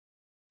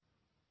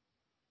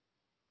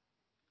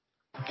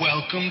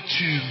Welcome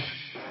to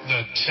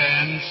the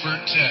 10 for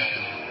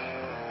 10.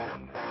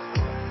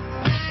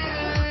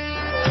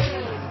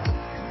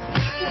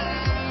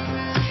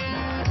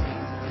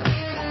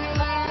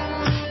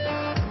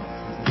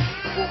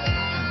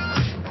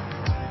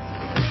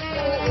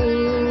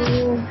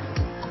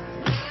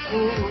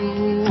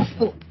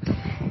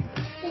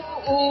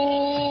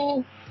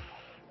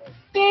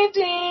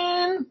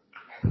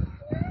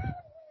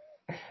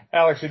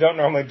 Alex, you don't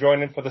normally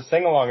join in for the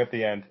sing-along at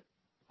the end.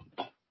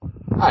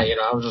 Hi,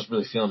 I was just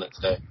really feeling it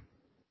today.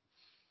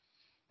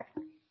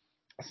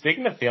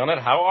 Speaking of feeling it,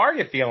 how are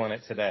you feeling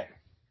it today?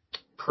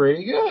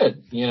 Pretty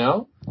good,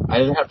 I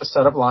didn't have to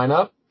set up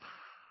lineup,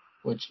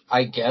 which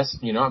I guess,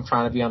 I'm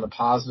trying to be on the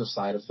positive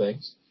side of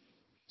things.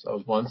 So that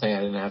was one thing I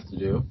didn't have to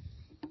do.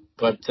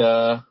 But,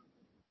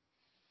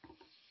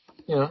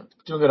 doing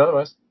good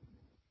otherwise.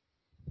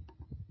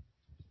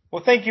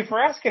 Well, thank you for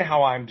asking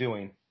how I'm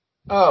doing.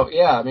 Oh,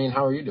 yeah,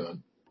 how are you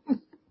doing?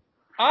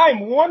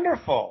 I'm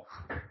wonderful.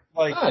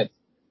 Nice.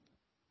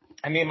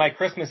 My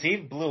Christmas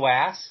Eve blew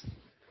ass,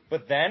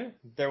 but then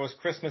there was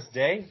Christmas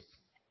Day,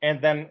 and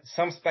then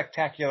some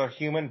spectacular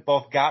human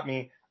both got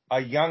me a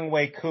Young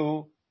Wei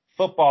Koo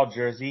football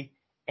jersey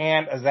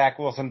and a Zach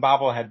Wilson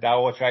bobblehead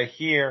doll, which I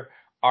hear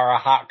are a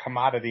hot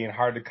commodity and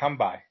hard to come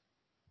by.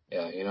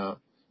 Yeah,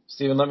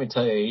 Steven, let me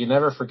tell you, you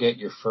never forget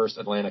your first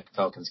Atlanta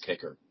Falcons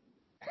kicker.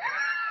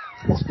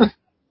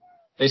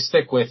 They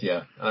stick with you,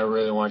 and I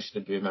really want you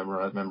to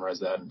memorize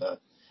that. And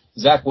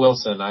Zach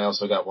Wilson, I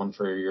also got one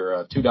for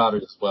your two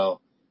daughters as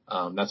well.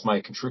 That's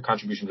my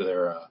contribution to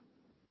their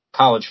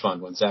college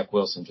fund when Zach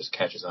Wilson just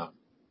catches on.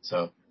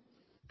 So,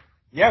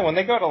 yeah, when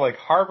they go to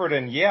Harvard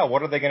and Yale,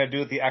 what are they going to do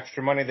with the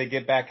extra money they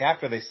get back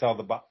after they sell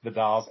the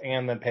dolls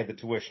and then pay the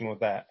tuition with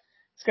that?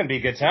 It's going to be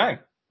a good time.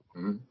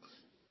 Mm-hmm.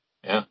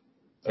 Yeah,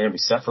 they're going to be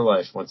set for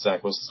life once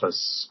Zach Wilson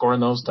starts scoring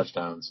those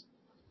touchdowns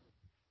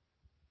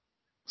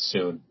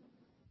soon.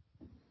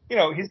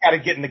 He's got to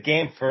get in the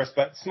game first,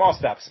 but small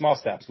steps.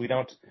 We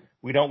don't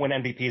win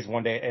MVPs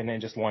one day and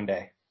in just one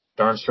day.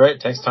 Darn straight.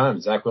 It takes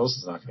time. Zach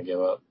Wilson's not going to give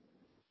up.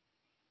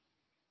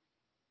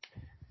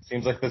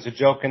 Seems like there's a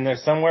joke in there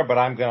somewhere, but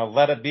I'm going to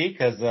let it be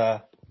because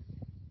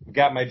we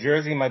got my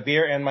jersey, my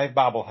beer, and my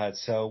bobblehead.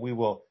 So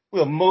we'll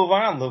move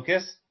on,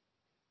 Lucas.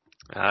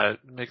 It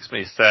makes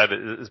me sad.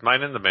 Is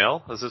mine in the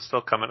mail? Is it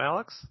still coming,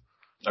 Alex?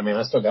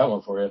 I still got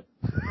one for you.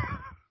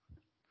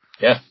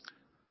 Yeah.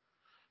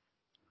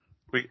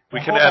 We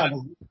can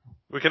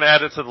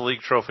add it to the league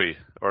trophy,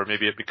 or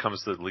maybe it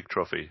becomes the league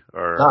trophy.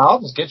 Or no, I'll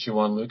just get you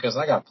one, Lucas.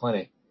 I got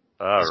plenty.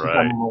 All right.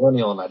 I'm a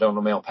millennial and I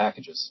don't mail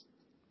packages.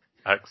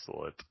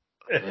 Excellent.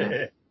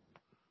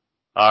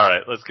 All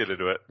right, let's get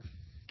into it.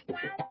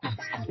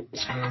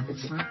 10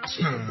 for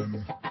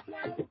 10.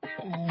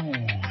 Oh,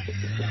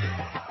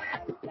 yeah.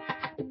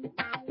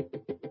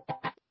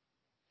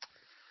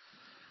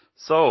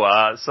 So,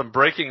 some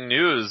breaking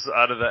news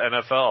out of the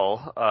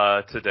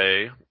NFL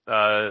today.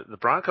 The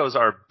Broncos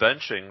are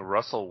benching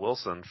Russell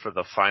Wilson for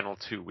the final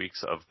 2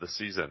 weeks of the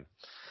season.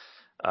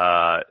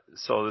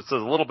 So it's a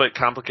little bit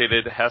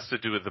complicated. It has to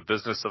do with the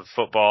business of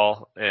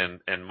football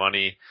and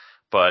money.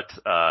 But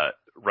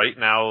right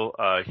now,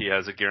 he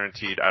has a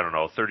guaranteed,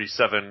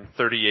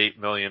 $38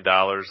 million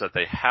that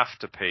they have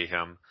to pay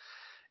him.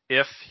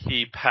 If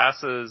he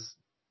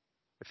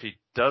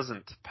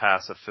doesn't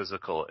pass a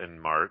physical in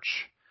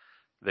March,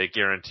 they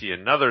guarantee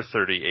another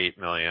 $38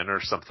 million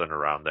or something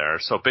around there.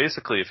 So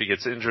basically, if he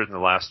gets injured in the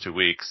last 2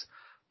 weeks,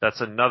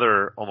 that's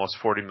another almost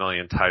 $40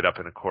 million tied up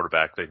in a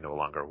quarterback they no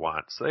longer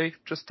want. So they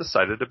just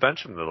decided to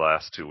bench him the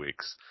last 2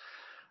 weeks.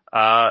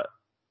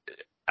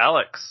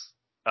 Alex,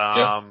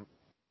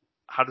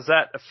 how does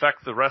that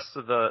affect the rest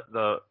of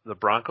the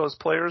Broncos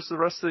players the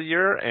rest of the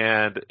year,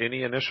 and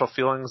any initial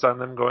feelings on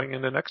them going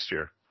into next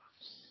year?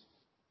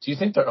 Do you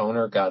think their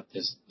owner got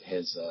his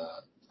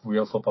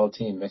real football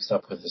team mixed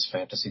up with his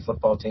fantasy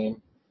football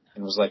team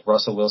and was like,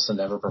 Russell Wilson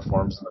never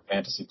performs in the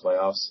fantasy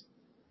playoffs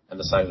and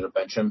decided to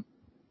bench him?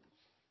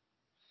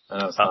 I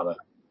know it's not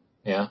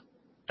yeah.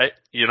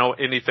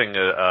 Anything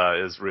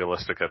is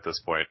realistic at this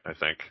point, I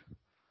think.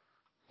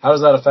 How does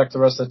that affect the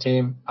rest of the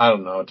team? I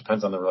don't know. It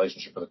depends on the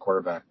relationship with the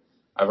quarterback.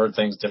 I've heard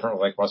things different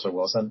with Russell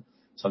Wilson.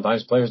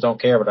 Sometimes players don't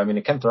care, but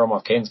it can throw them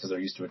off cadence because they're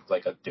used to it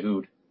like a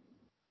dude.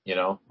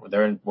 They're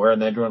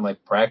doing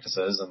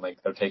practices and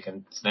they're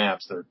taking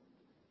snaps. They're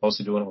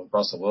mostly doing it with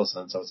Russell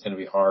Wilson, so it's going to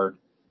be hard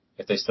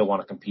if they still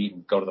want to compete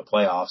and go to the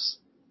playoffs.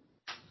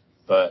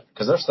 But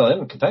because they're still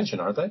in contention,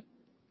 aren't they?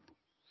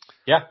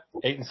 Yeah,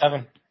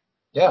 8-7.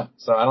 Yeah,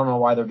 so I don't know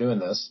why they're doing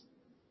this.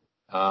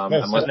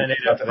 Unless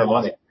it's just for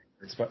money.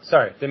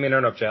 Sorry, didn't mean to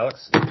interrupt you,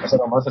 Alex. I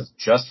said unless it's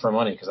just for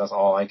money, because that's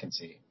all I can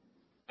see.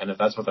 And if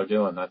that's what they're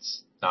doing,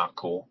 that's not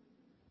cool.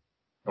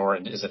 Nor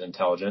is it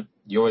intelligent.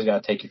 You always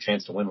got to take your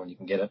chance to win when you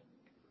can get it.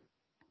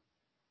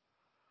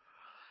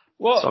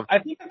 Well, I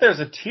think that there's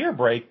a tier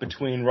break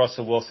between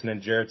Russell Wilson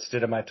and Jarrett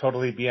Stidham. I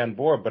totally be on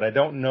board, but I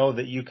don't know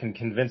that you can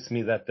convince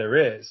me that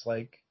there is.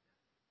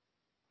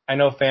 I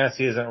know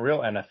fantasy isn't real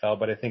NFL,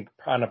 but I think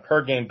on a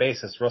per game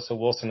basis, Russell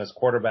Wilson is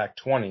quarterback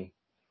 20.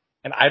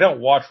 And I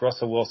don't watch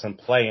Russell Wilson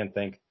play and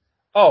think,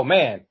 oh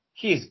man,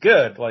 he's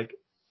good. Like,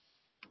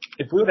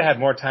 if we would have had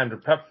more time to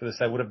prep for this,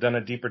 I would have done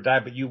a deeper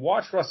dive. But you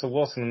watch Russell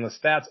Wilson, and the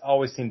stats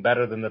always seem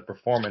better than the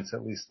performance,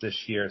 at least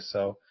this year.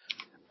 So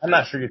I'm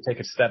not sure you take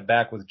a step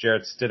back with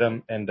Jarrett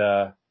Stidham, and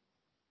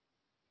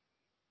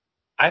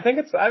I think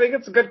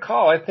it's a good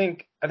call. I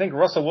think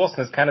Russell Wilson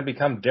has kind of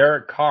become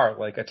Derek Carr,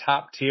 like a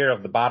top tier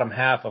of the bottom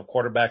half of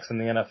quarterbacks in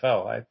the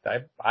NFL.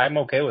 I'm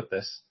okay with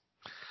this.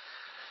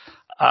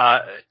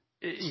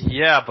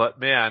 Yeah, but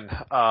man,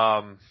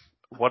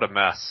 what a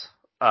mess.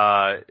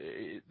 I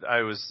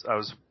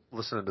was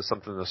listening to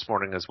something this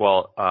morning as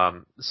well.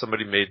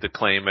 Somebody made the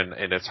claim, and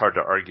it's hard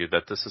to argue,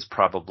 that this is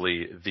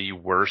probably the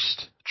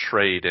worst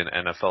trade in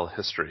NFL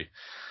history.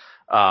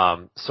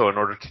 So in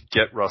order to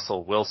get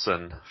Russell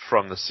Wilson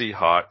from the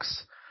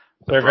Seahawks,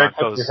 the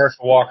Broncos,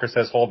 Herschel Walker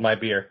says, "Hold my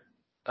beer."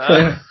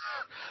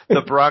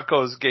 the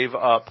Broncos gave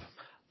up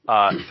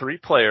 3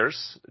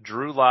 players: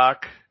 Drew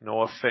Lock,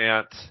 Noah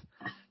Fant,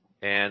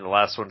 and the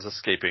last one's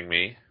escaping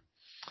me.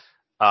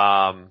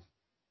 They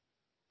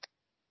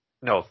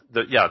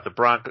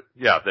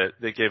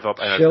gave up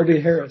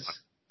Shelby Harris.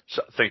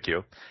 Thank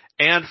you,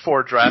 and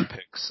 4 draft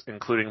picks,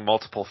 including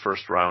multiple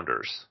first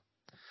rounders.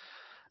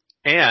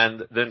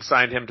 And then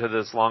signed him to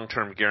this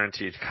long-term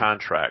guaranteed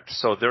contract.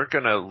 So they're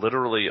going to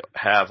literally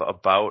have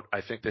about,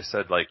 I think they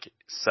said, like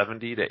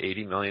 $70 to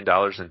 $80 million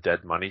in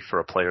dead money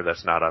for a player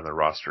that's not on the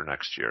roster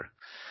next year.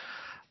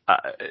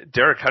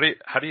 Derek, how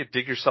do you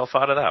dig yourself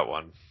out of that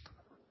one?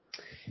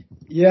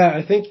 Yeah,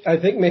 I think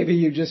maybe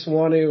you just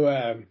want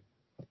to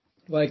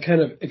kind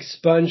of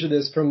expunge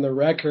this from the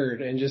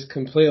record and just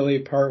completely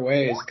part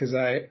ways, because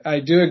I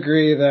do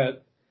agree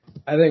that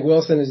I think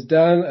Wilson is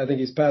done. I think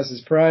he's past his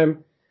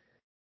prime.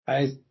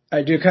 I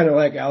do kind of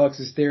like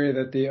Alex's theory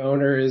that the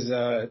owner is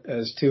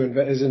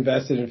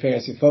invested in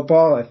fantasy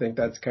football. I think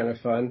that's kind of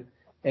fun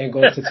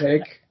angle to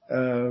take.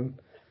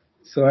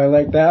 So I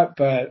like that,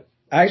 but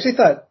I actually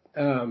thought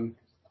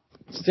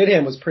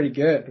Stidham was pretty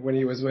good when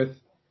he was with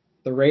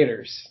the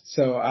Raiders.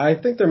 So I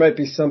think there might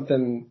be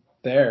something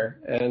there.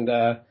 And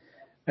I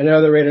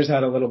know the Raiders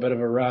had a little bit of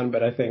a run,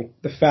 but I think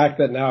the fact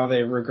that now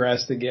they've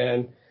regressed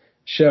again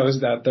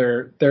shows that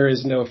there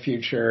is no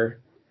future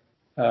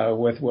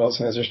with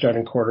Wilson as their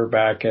starting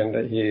quarterback, and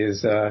that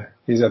he's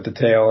at the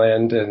tail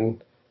end,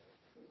 and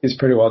he's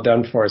pretty well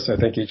done for. So I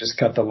think you just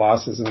cut the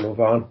losses and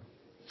move on.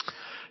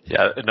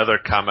 Yeah, another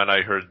comment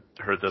I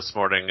heard this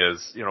morning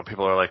is,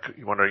 people are like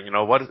wondering,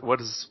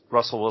 what is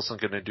Russell Wilson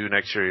going to do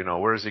next year?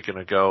 Where is he going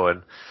to go?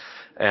 And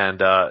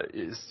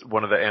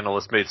one of the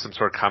analysts made some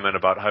sort of comment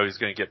about how he's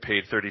going to get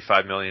paid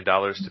 $35 million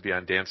to be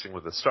on Dancing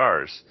with the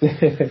Stars.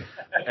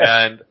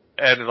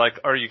 And like,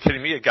 are you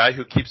kidding me? A guy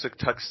who keeps a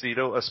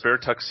spare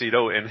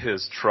tuxedo in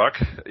his truck,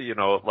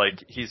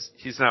 like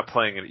he's not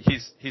playing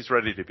it. He's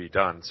ready to be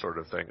done, sort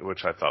of thing,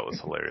 which I thought was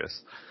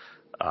hilarious.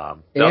 I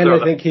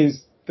think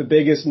he's the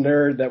biggest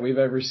nerd that we've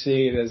ever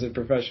seen as a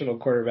professional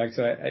quarterback.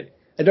 So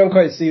I don't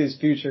quite see his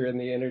future in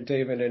the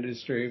entertainment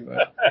industry,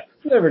 but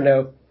you never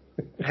know.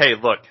 Hey,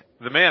 look,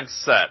 the man's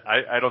set.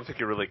 I don't think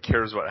he really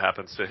cares what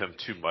happens to him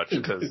too much,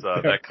 because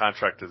that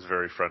contract is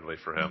very friendly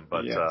for him.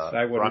 But yes,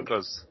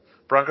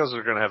 Broncos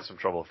are going to have some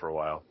trouble for a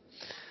while.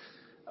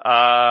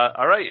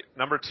 All right,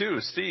 number 2,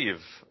 Steve.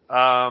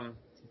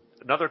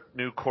 Another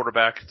new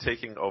quarterback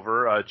taking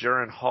over.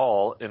 Jaron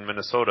Hall in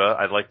Minnesota,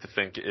 I'd like to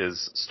think,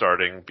 is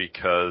starting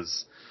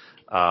because,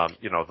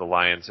 the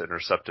Lions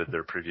intercepted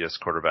their previous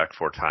quarterback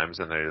 4 times,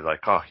 and they're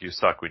like, oh, you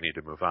suck, we need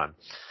to move on.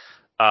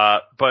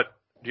 But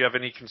do you have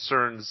any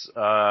concerns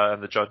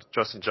on the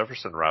Justin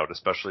Jefferson route,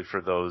 especially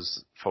for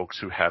those folks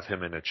who have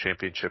him in a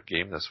championship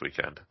game this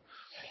weekend?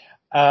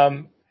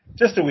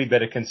 Just a wee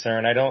bit of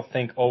concern. I don't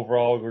think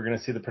overall we're going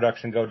to see the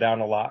production go down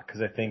a lot,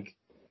 because I think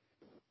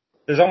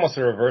there's almost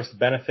a reverse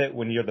benefit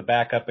when you're the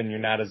backup and you're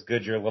not as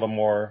good. You're a little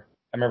more.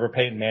 I remember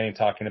Peyton Manning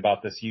talking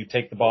about this. You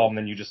take the ball and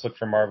then you just look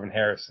for Marvin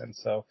Harrison.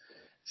 So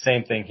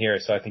same thing here.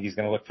 So I think he's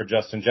going to look for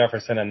Justin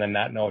Jefferson and then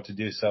not know what to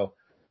do. So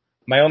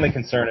my only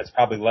concern is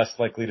probably less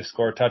likely to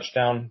score a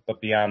touchdown,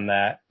 but beyond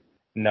that,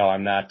 no,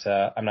 I'm not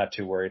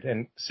too worried.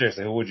 And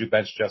seriously, who would you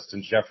bench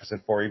Justin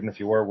Jefferson for, even if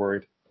you were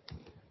worried?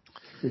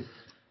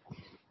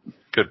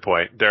 Good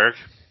point. Derek?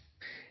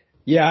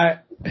 Yeah,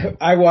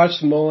 I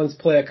watched Mullins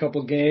play a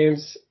couple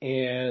games,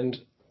 and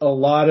a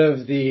lot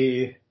of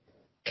the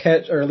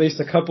or at least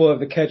a couple of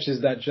the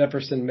catches that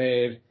Jefferson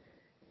made,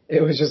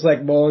 it was just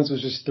like Mullins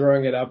was just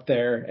throwing it up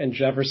there, and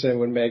Jefferson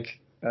would make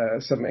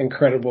some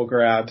incredible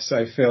grabs. So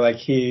I feel like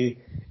he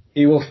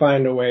will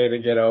find a way to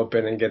get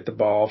open and get the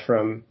ball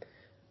from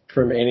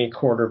any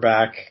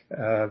quarterback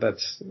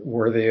that's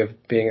worthy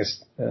of being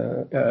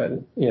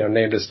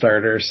named a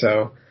starter.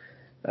 So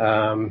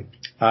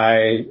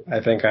I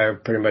think I'm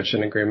pretty much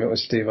in agreement with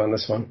Steve on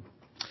this one.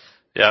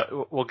 Yeah,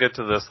 we'll get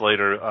to this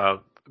later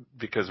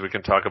because we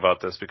can talk about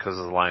this because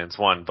the Lions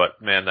won.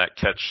 But man, that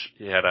catch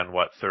he had on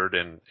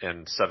 3rd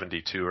and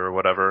 72 or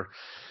whatever,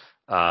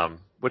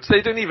 which they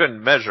didn't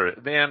even measure.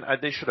 Man,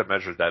 they should have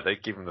measured that. They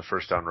gave him the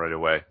first down right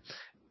away.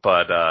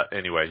 But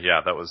anyway,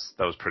 yeah, that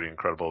was pretty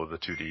incredible with the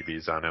 2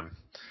 DBs on him.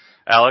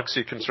 Alex,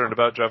 you concerned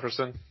about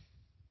Jefferson?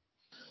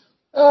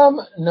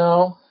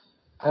 No.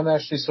 I'm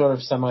actually sort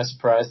of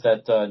semi-surprised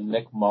that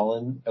Nick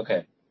Mullen.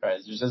 Okay, all right.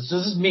 This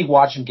is me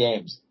watching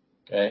games.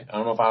 Okay, I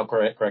don't know if how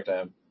correct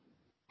I am.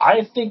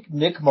 I think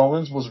Nick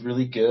Mullins was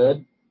really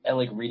good at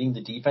like reading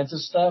the defensive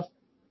stuff,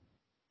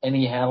 and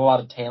he had a lot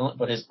of talent,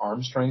 but his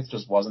arm strength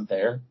just wasn't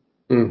there.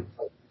 Mm.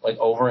 Like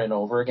over and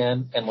over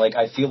again, and like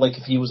I feel like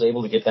if he was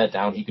able to get that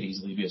down, he could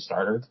easily be a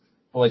starter.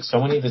 But like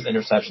so many of his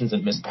interceptions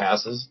and missed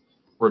passes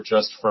were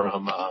just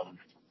from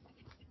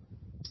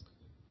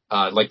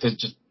like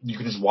you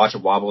can just watch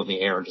it wobble in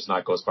the air and just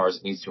not go as far as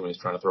it needs to when he's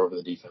trying to throw over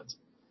the defense.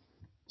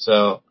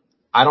 So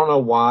I don't know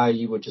why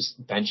you would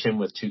just bench him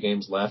with 2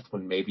 games left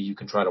when maybe you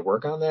can try to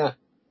work on that.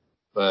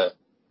 But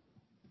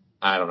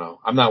I don't know.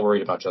 I'm not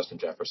worried about Justin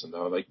Jefferson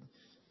though. Like,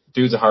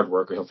 dude's a hard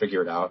worker. He'll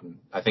figure it out. And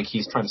I think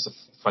he's trying to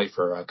fight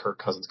for Kirk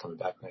Cousins coming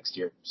back next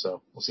year.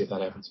 So we'll see if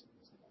that happens.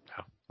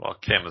 Yeah. Well,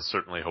 Cam is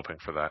certainly hoping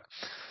for that.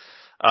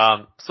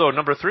 So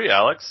number 3,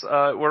 Alex,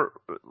 we're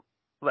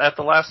at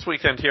the last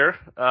weekend here.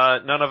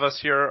 None of us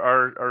here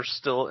are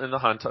still in the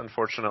hunt,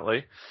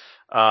 unfortunately.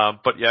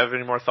 But you have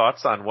any more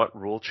thoughts on what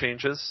rule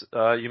changes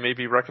you may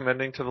be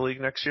recommending to the league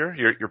next year?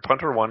 Your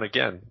punter one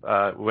again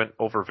went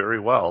over very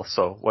well.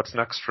 So what's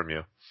next from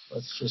you?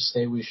 Let's just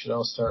say we should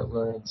all start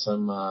learning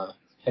some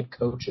head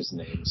coaches'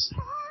 names.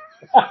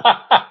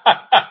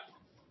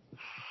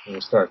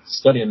 We'll start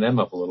studying them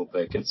up a little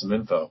bit, get some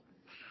info.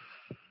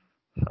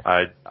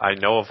 I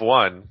know of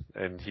one,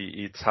 and he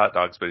eats hot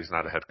dogs, but he's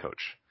not a head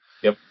coach.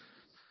 Yep.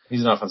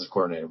 He's an offensive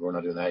coordinator, but we're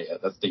not doing that yet.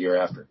 That's the year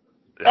after.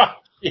 Yeah.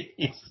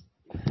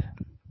 Oh,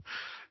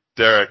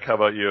 Derek, how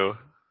about you?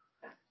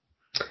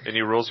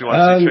 Any rules you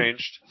want to see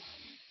changed?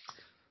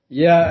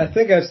 Yeah, I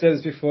think I've said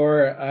this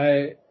before.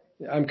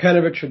 I'm kind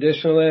of a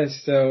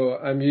traditionalist, so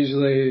I'm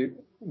usually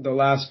the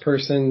last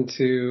person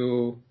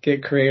to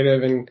get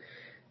creative and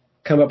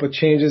come up with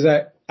changes.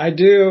 I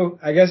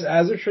guess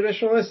as a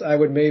traditionalist, I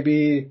would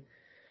maybe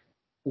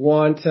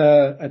want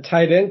a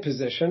tight end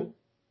position.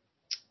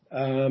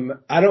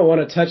 I don't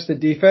want to touch the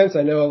defense.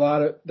 I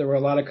know there were a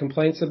lot of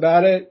complaints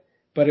about it,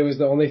 but it was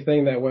the only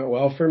thing that went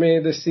well for me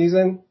this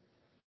season.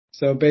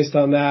 So based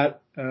on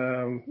that,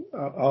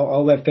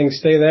 I'll let things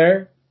stay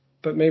there,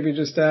 but maybe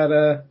just add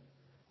a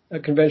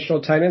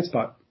conventional tight end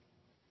spot.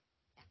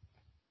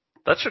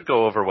 That should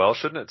go over well,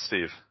 shouldn't it,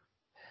 Steve?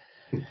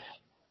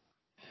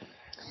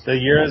 The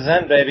year's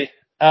end, baby.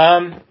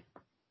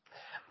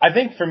 I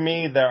think for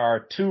me there are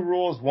 2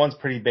 rules. One's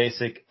pretty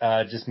basic,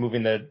 just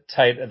moving the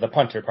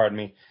punter,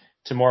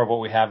 to more of what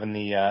we have in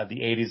the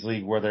 80s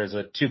league, where there's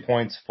 2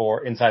 points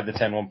for inside the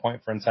 10, 1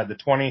 point for inside the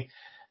 20.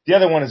 The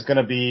other one is going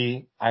to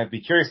be, I'd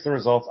be curious the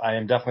results. I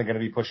am definitely going to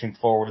be pushing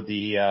forward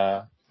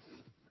the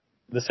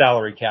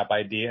salary cap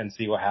idea and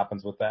see what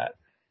happens with that.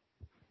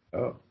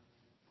 Oh.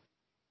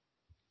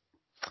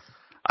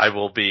 I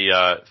will be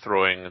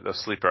throwing the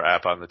sleeper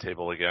app on the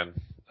table again,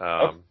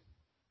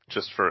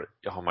 just for,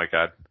 oh my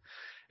god.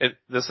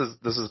 This is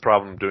the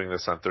problem doing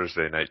this on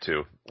Thursday night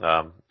too,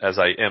 as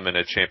I am in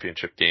a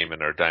championship game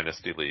in our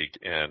Dynasty League,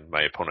 and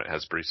my opponent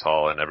has Breece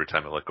Hall, and every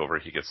time I look over,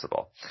 he gets the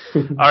ball.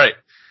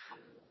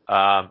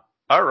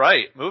 All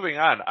right, moving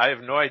on. I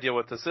have no idea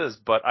what this is,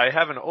 but I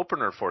have an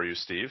opener for you,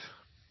 Steve.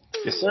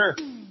 Yes, sir.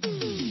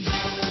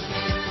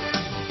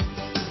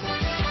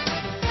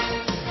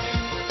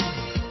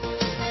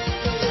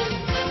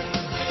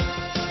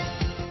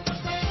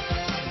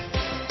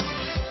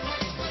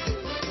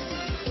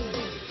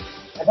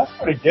 That's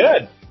pretty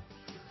good.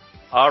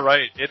 All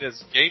right, it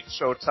is game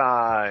show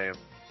time.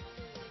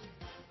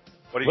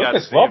 What do you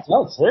Lucas, got, Steve?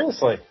 well done,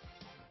 seriously.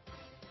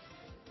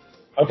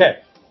 Okay,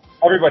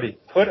 everybody,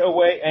 put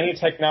away any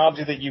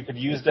technology that you could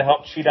use to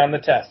help cheat on the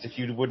test, if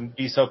you wouldn't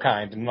be so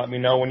kind, and let me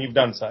know when you've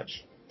done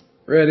such.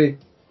 Ready?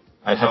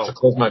 I'd have to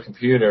close my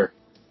computer.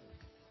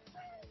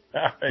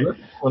 All right.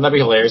 Wouldn't that be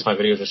hilarious? My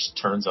video just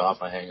turns off.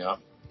 I hang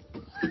up.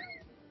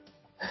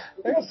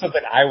 That's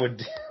something I would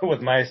do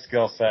with my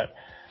skill set.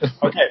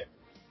 Okay.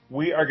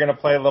 We are going to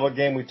play a little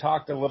game. We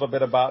talked a little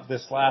bit about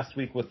this last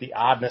week with the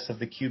oddness of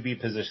the QB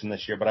position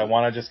this year, but I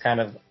want to just kind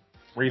of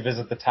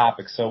revisit the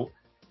topic. So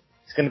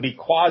it's going to be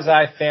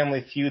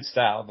quasi-family feud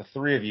style, the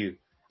 3 of you.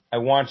 I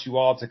want you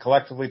all to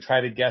collectively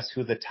try to guess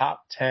who the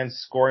top 10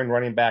 scoring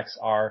running backs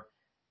are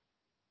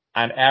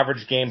on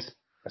average,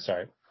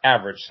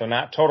 so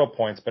not total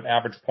points, but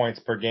average points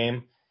per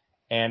game.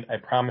 And I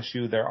promise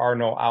you there are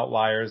no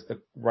outliers.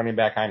 The running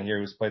back on here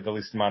who's played the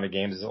least amount of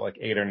games is at like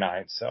 8 or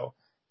 9. So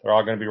they're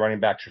all going to be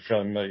running backs you're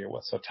familiar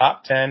with. So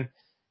top 10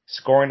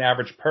 scoring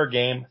average per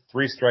game,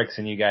 3 strikes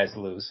and you guys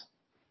lose.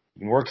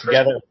 You can work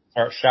together,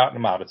 start shouting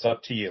them out. It's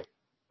up to you.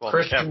 Well,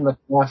 Christian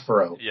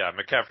McCaffrey. Yeah,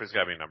 McCaffrey's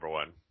got to be number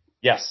 1.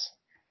 Yes.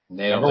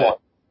 Nailed it.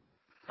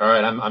 All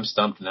right, I'm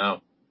stumped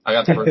now. I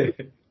got the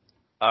first.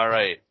 All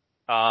right.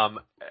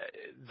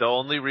 The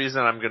only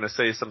reason I'm going to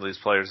say some of these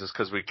players is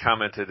because we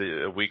commented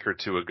a week or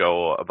 2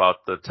 ago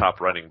about the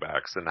top running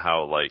backs and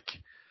how, like,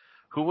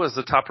 who was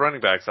the top running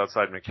backs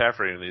outside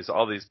McCaffrey, and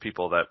all these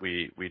people that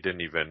we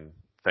didn't even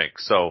think.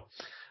 So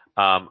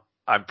I'm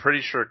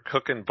pretty sure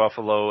Cook and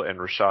Buffalo and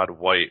Rashad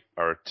White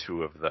are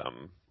 2 of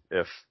them,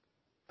 if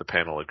the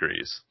panel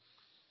agrees.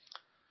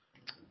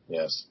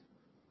 Yes.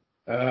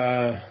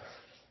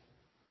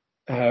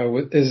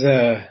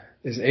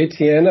 Is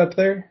ATN up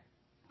there?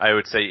 I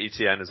would say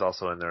ETN is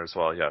also in there as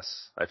well.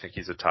 Yes, I think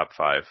he's a top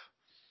 5.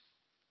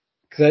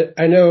 Because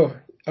I know.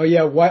 Oh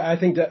yeah, White. I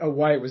think that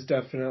White was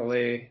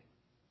definitely.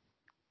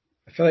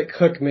 I feel like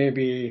Cook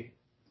maybe.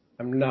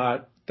 I'm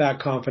not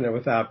that confident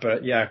with that,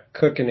 but yeah,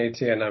 Cook and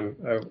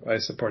ATN. I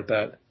support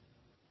that.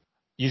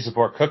 You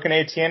support Cook and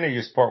ATN, or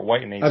you support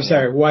White and ATN? I'm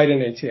sorry, White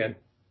and ATN.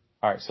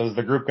 All right. So is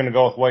the group going to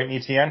go with White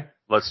and ETN?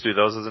 Let's do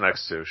those as the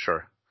next 2.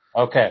 Sure.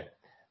 Okay.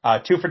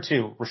 2 for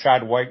 2.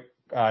 Rashad White,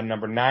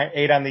 number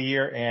 8 on the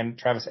year, and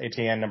Travis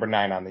Etienne, number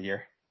 9 on the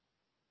year.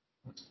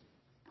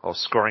 Oh,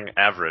 scoring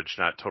average,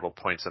 not total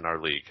points in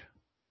our league.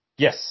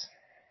 Yes.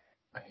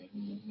 I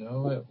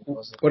know it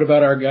wasn't. What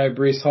about our guy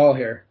Brees Hall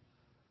here?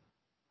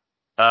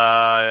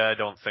 I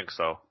don't think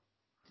so.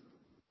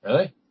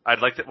 Really?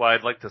 I'd like to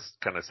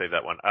kind of save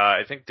that one.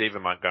 I think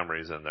David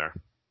Montgomery's in there.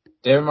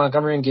 David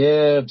Montgomery and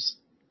Gibbs.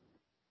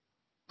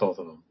 Both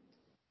of them.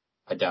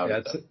 I doubt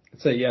it.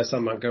 It's a yes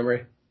on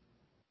Montgomery.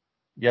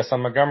 Yes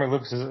on Montgomery.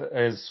 Lucas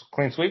is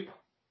clean sweep.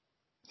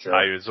 Sure.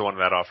 I was the one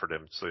that offered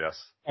him, so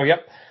yes. Oh,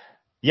 yep.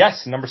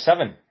 Yes, number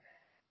 7.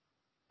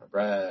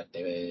 Brad,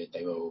 David.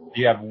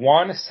 You have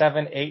 1,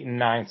 7, 8, and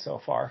 9 so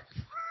far.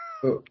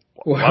 Wow,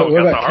 what got the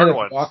about hard Kenneth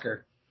ones.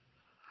 Walker?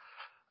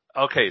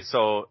 Okay,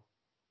 so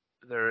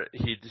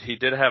he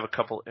did have a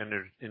couple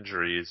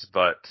injuries,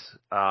 but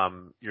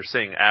you're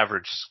saying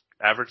average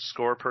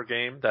score per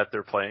game that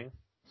they're playing?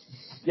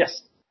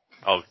 Yes.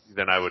 Oh,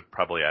 then I would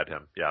probably add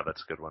him. Yeah,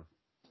 that's a good one.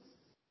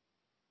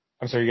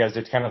 I'm sorry, you guys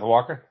did Kenneth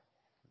Walker?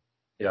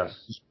 Yes.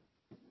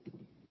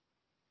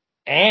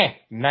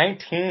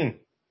 19.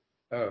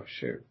 Oh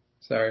shoot,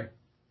 sorry.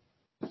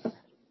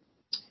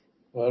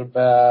 What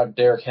about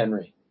Derrick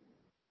Henry?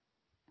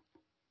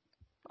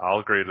 I'll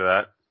agree to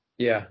that.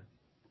 Yeah.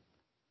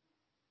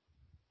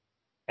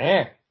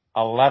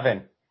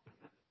 11.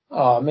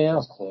 Oh man, that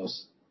was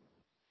close.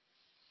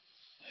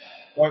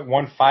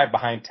 0.15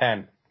 behind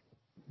 10.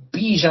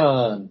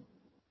 Bijan.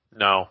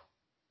 No.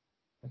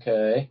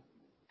 Okay.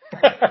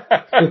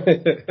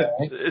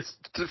 It's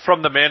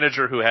from the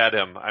manager who had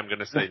him. I'm going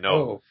to say no.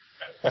 Oh,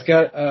 it's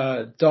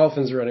got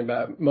Dolphins running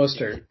back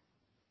Mostert.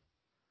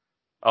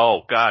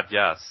 Oh God,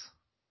 yes.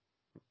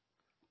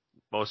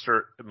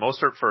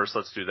 Mostert first.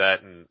 Let's do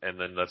that, and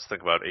then let's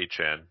think about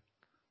Achan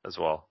as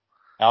well.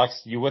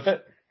 Alex, you with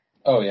it?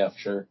 Oh yeah, for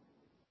sure.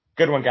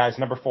 Good one, guys.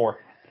 Number 4.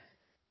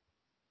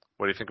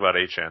 What do you think about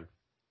Achan?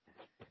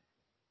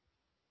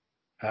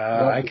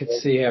 I could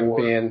see him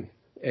being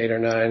 8 or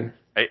 9.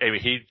 I mean,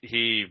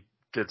 he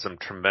did some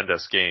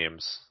tremendous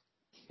games.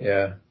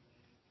 Yeah.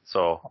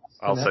 So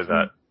I'll say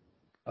that.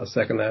 I'll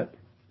second that.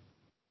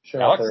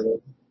 Sure. Alex?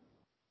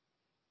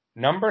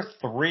 Number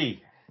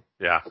 3.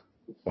 Yeah.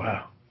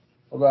 Wow.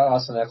 What about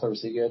Austin Eckler?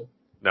 Was he good?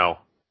 No.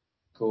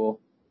 Cool.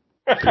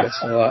 He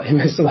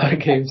missed a lot of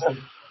games.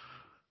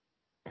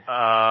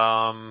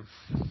 I'm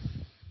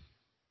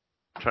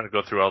trying to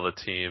go through all the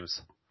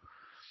teams.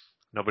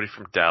 Nobody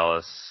from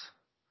Dallas.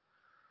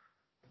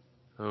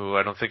 Oh,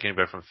 I don't think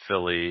anybody from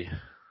Philly.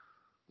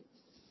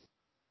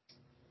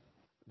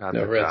 Not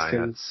No the Redskins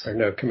Giants. or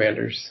no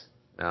Commanders.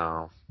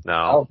 No.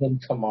 Alvin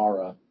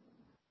Kamara.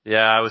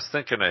 Yeah, I was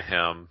thinking of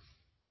him.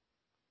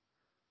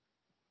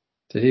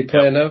 Did he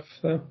play enough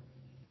though?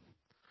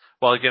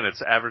 Well, again,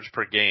 it's average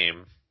per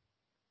game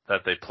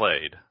that they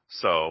played.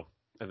 So,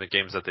 in the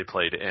games that they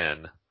played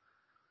in.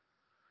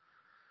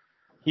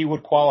 He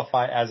would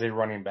qualify as a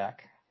running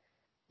back.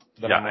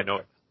 Yeah, I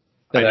know.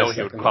 Then I know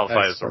he would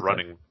qualify as a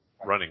support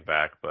running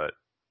back, but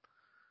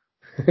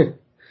that.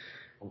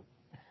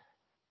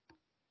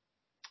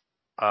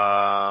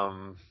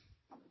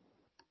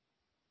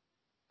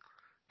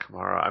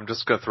 Kamara. I'm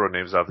just gonna throw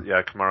names out.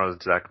 Yeah, Kamara,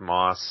 Zach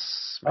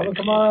Moss. Maybe.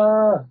 Alvin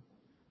Kamara.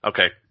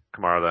 Okay,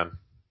 Kamara then.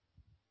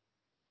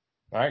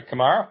 All right,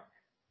 Kamara.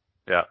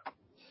 Yeah.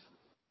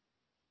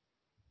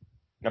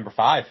 Number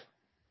 5.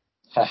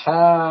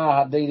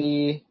 Haha,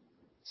 lady.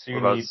 So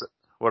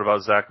What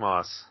about Zach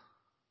Moss?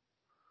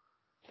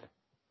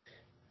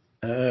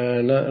 No,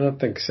 I don't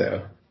think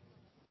so.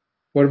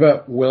 What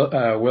about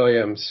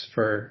Williams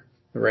for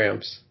the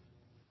Rams?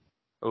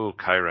 Oh,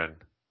 Kyron.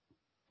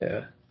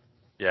 Yeah.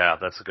 Yeah,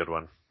 that's a good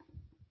one.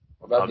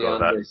 What about I'll go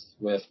with DeAndre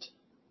Swift?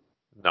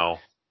 No.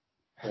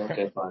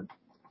 Okay, fine.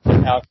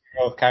 Alex, you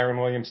go with Kyron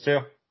Williams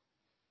too.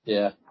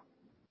 Yeah.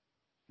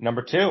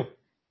 Number 2.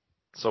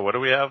 So what do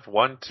we have?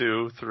 1,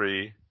 2,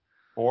 3,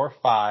 4,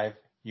 5.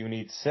 You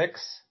need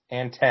 6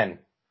 and 10.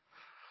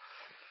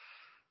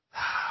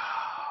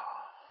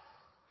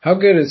 How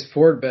good has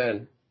Ford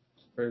been?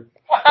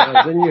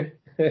 Didn't you?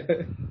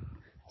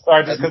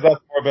 Sorry, just because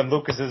that's more been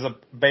Lucas's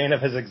bane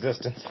of his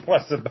existence.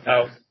 What's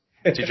about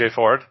TJ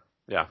Ford?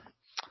 Yeah.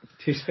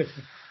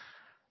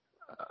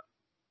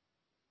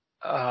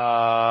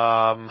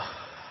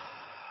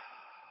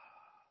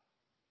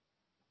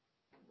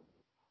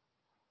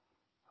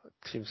 What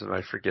teams am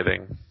I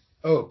forgetting?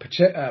 Oh,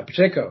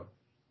 Pacheco.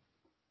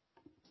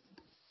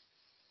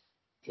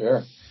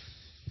 Sure.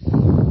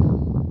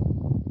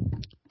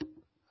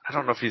 I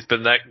don't know if he's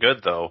been that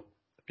good though.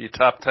 Be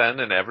top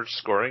 10 in average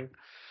scoring.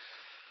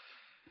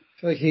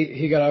 I feel like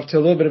he got off to a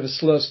little bit of a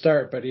slow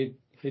start, but he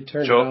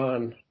turned it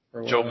on for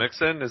a while. Joe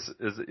Mixon,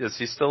 is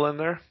he still in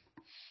there?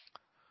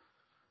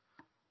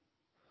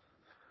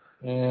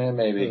 Yeah,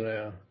 maybe.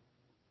 Yeah.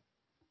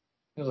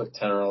 It was like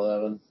 10 or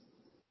 11.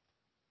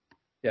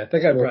 Yeah, I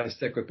think I'd probably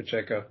stick with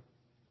Pacheco.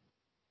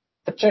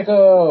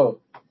 Pacheco!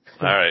 All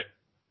right.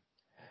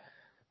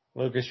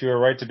 Lucas, you were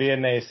right to be a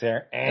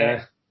naysayer.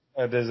 Yeah.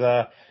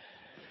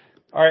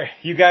 All right,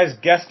 you guys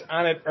guessed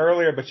on it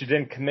earlier, but you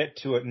didn't commit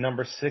to it.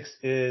 Number 6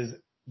 is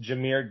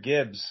Jahmyr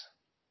Gibbs.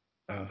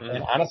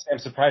 And honestly, I'm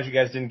surprised you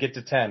guys didn't get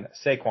to 10.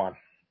 Saquon.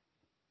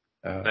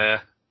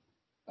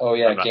 Oh,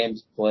 yeah,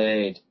 games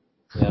played.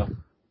 Yeah.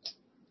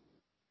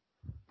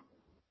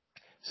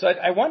 So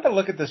I wanted to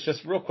look at this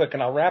just real quick,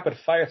 and I'll rapid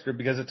fire through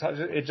because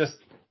it just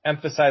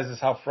emphasizes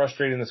how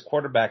frustrating this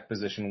quarterback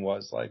position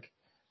was. Like,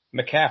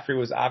 McCaffrey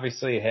was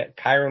obviously a hit.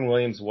 Kyron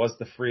Williams was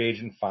the free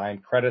agent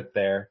find. Credit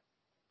there.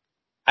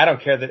 I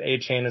don't care that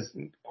A-Chain is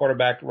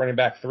running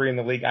back 3 in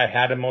the league. I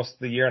had him most of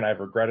the year, and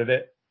I've regretted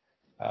it.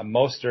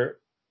 Mostert,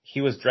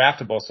 he was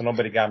draftable, so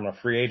nobody got him a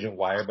free agent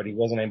wire, but he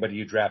wasn't anybody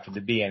you drafted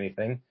to be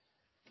anything.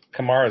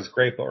 Kamara is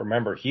great, but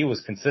remember, he was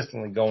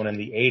consistently going in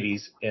the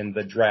 80s in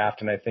the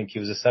draft, and I think he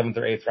was a 7th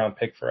or 8th round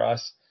pick for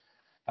us.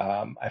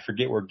 I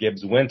forget where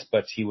Gibbs went,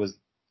 but he was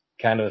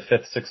kind of a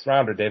 5th, 6th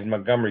rounder. David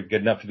Montgomery,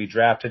 good enough to be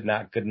drafted,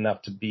 not good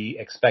enough to be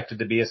expected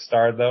to be a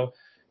star, though.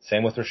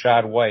 Same with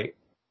Rashad White.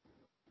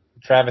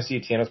 Travis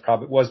Etienne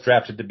was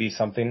drafted to be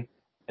something,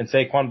 and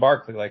Saquon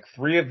Barkley. Like,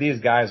 3 of these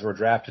guys were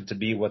drafted to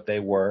be what they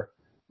were.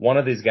 2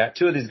 of these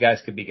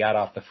guys could be got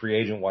off the free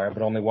agent wire,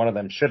 but only one of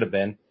them should have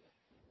been.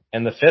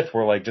 And the 5th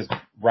were like, just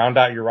round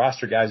out your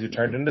roster guys who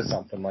turned into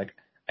something. Like,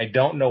 I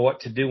don't know what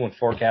to do when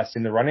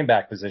forecasting the running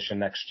back position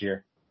next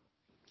year.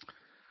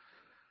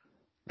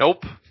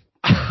 Nope.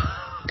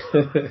 I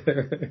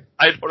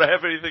don't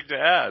have anything to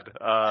add.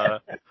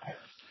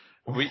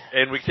 We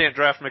can't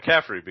draft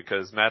McCaffrey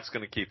because Matt's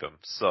going to keep him,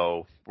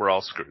 so we're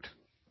all screwed.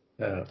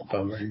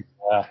 Bummer.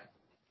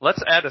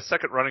 Let's add a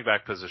second running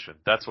back position.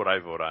 That's what I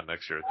vote on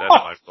next year. That's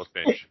my vote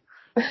change.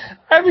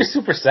 I'd be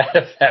super sad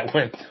if that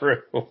went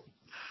through.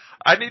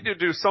 I need to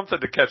do something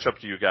to catch up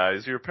to you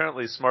guys. You're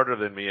apparently smarter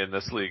than me in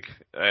this league,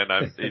 and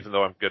even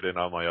though I'm good in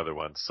all my other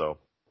ones. So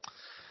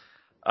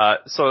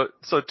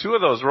 2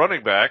 of those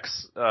running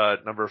backs,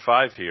 number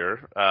 5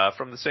 here,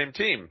 from the same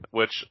team,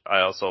 which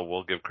I also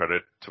will give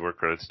credit to where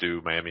credit's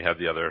due. Miami had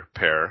the other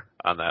pair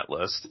on that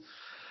list,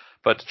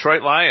 but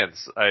Detroit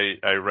Lions,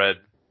 I read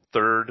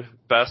 3rd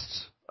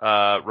best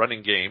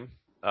running game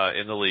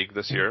in the league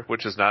this year,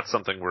 which is not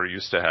something we're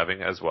used to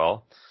having as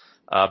well.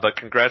 But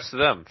congrats to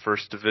them.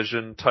 First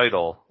division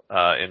title,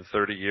 in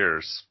 30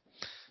 years.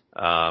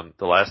 The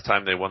last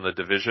time they won the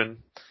division,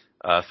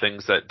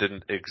 things that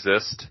didn't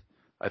exist.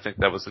 I think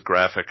that was the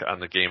graphic on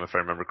the game, if I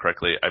remember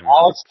correctly.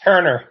 Alex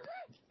Turner.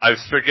 I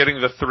was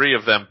forgetting the 3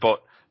 of them,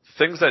 but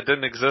things that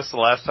didn't exist the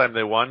last time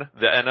they won,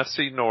 the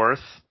NFC North,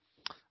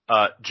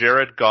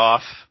 Jared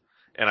Goff,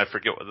 and I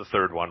forget what the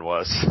 3rd one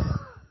was.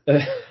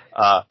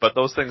 But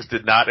those things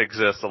did not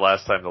exist the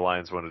last time the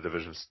Lions won a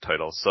division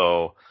title.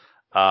 So,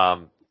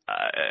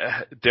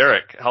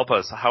 Derek, help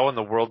us. How in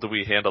the world do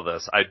we handle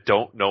this? I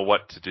don't know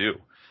what to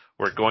do.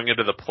 We're going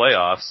into the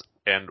playoffs,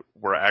 and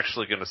we're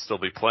actually going to still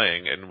be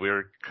playing, and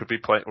we're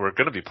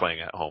going to be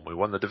playing at home. We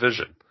won the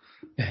division.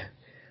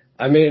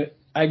 I mean,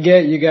 I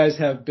get you guys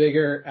have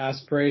bigger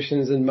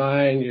aspirations in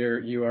mind.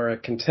 You are a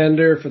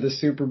contender for the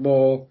Super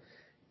Bowl.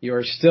 You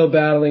are still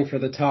battling for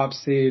the top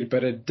seed,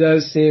 but it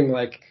does seem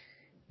like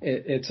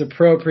it's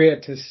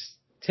appropriate to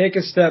take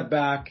a step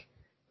back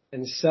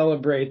and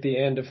celebrate the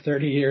end of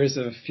 30 years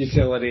of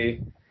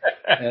futility.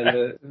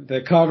 And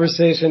the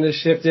conversation has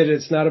shifted.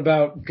 It's not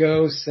about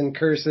ghosts and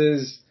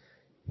curses.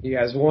 You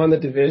guys won the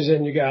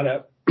division. You got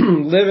to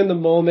live in the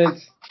moment,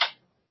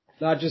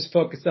 not just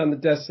focus on the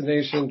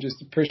destination.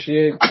 Just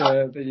appreciate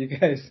that you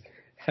guys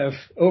have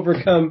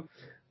overcome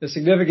a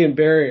significant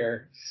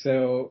barrier.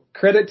 So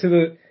credit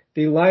to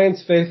the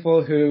Lions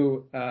faithful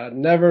who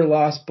never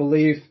lost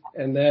belief,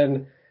 and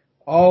then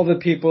all the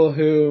people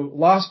who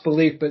lost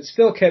belief but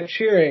still kept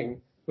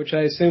cheering, which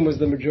I assume was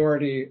the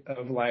majority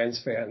of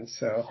Lions fans.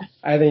 So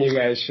I think you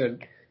guys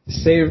should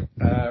savor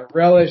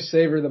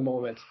the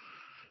moment.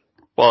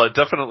 Well, it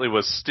definitely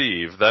was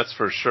Steve, that's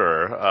for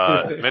sure.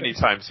 Many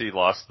times he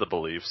lost the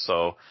belief.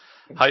 So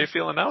how you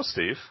feeling now,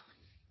 Steve?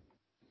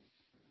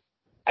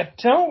 I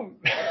don't.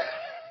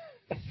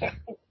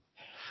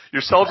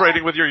 You're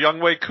celebrating with your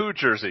Younghoe Koo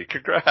jersey.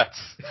 Congrats.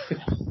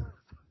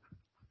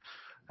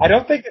 I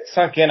don't think it's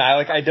sunk in.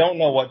 I don't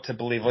know what to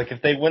believe. Like,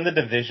 if they win the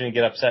division and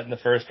get upset in the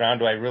first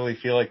round, do I really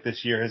feel like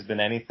this year has been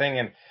anything?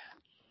 And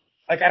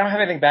like, I don't have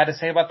anything bad to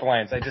say about the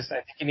Lions. I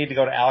think you need to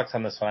go to Alex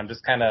on this one. I'm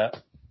just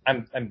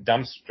I'm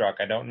dumbstruck.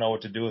 I don't know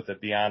what to do with it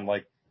beyond,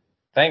 like,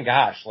 thank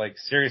gosh. Like,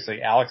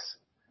 seriously, Alex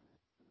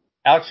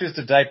used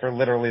a diaper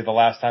literally the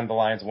last time the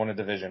Lions won a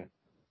division.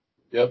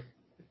 Yep.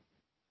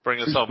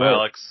 Bring us home,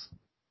 Alex.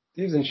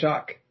 He was in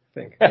shock, I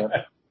think.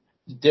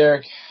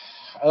 Derek,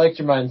 I like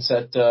your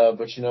mindset,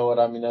 but you know what?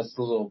 I mean, that's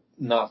a little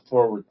not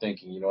forward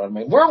thinking. You know what I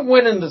mean? We're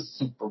winning the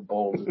Super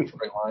Bowl,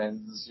 Detroit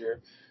Lions, this year.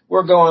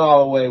 We're going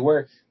all the way.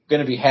 We're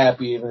going to be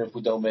happy even if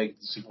we don't make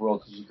the Super Bowl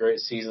because it's a great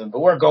season,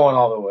 but we're going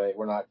all the way.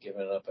 We're not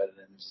giving it up at an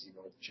NFC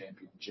North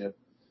championship.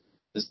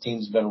 This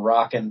team's been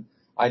rocking.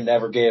 I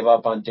never gave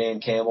up on Dan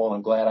Campbell, and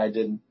I'm glad I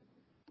didn't.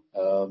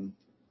 And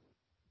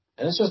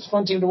it's just a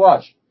fun team to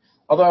watch.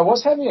 Although I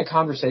was having a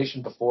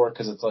conversation before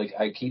because it's like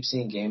I keep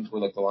seeing games where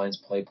like the Lions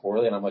play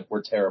poorly, and I'm like,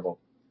 we're terrible.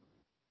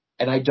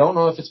 And I don't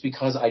know if it's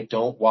because I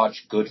don't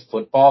watch good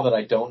football that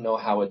I don't know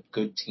how a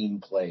good team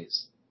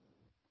plays.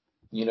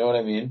 You know what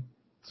I mean?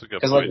 That's a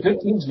good Because point. like good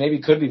teams maybe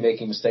could be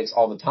making mistakes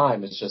all the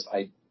time. It's just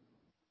I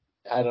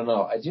don't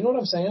know. Do you know what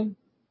I'm saying?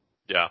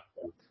 Yeah.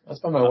 That's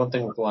probably my one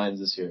thing with the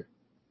Lions this year.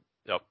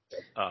 Yep.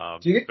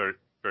 Very,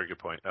 very good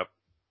point. Yep.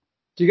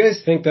 Do you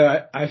guys think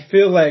that I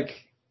feel like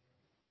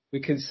we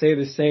could say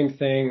the same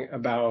thing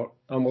about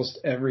almost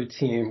every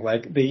team?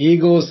 Like the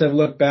Eagles have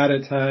looked bad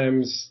at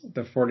times.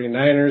 The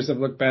 49ers have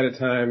looked bad at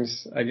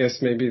times. I guess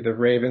maybe the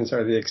Ravens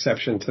are the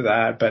exception to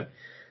that, but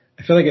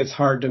I feel like it's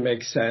hard to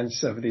make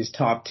sense of these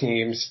top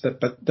teams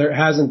but there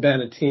hasn't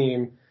been a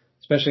team,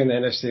 especially in the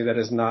NFC, that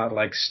has not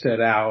like stood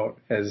out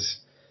as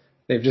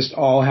they've just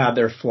all had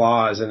their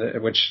flaws,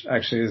 and which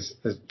actually is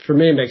for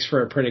me makes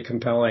for a pretty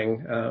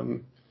compelling,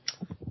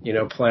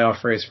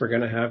 playoff race we're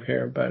going to have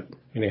here. But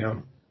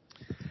anyhow.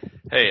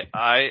 Hey,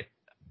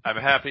 I'm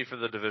happy for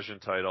the division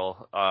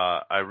title.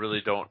 I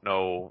really don't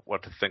know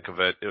what to think of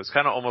it. It was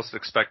kind of almost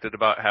expected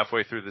about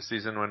halfway through the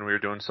season when we were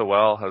doing so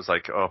well. I was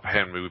like, oh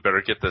man, we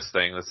better get this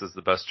thing. This is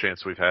the best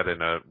chance we've had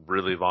in a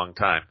really long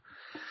time.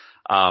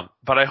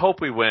 But I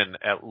hope we win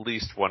at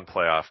least one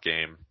playoff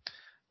game.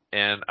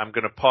 And I'm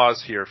going to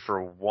pause here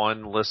for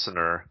one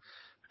listener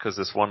because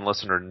this one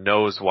listener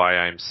knows why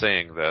I'm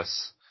saying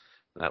this.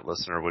 That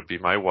listener would be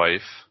my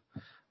wife.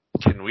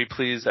 Can we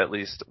please at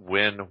least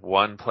win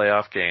one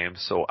playoff game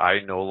so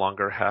I no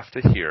longer have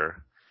to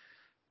hear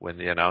when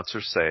the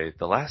announcers say,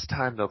 the last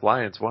time the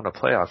Lions won a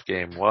playoff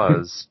game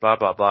was blah,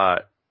 blah, blah.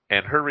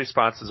 And her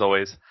response is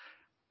always,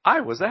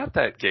 I was at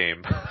that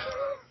game.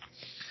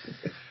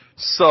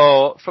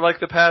 So for like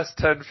the past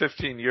 10,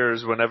 15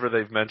 years, whenever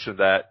they've mentioned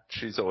that,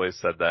 she's always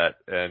said that,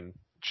 and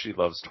she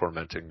loves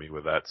tormenting me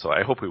with that. So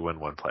I hope we win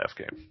one playoff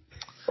game.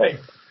 Wait,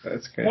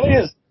 That's good.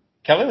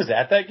 Kelly was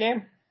at that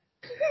game?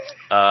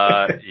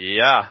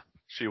 Yeah,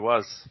 she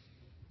was.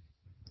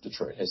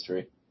 Detroit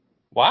history.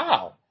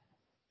 Wow.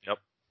 Yep.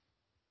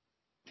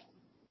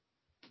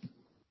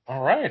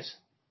 All right.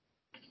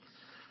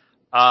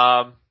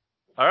 All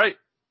right.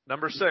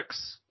 Number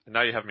 6. And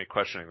now you have me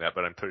questioning that,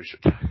 but I'm pretty sure.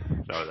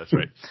 No, that's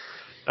right.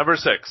 Number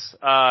 6.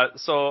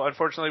 So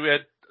unfortunately we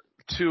had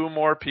 2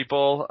 more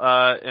people,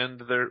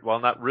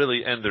 not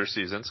really end their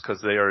seasons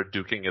because they are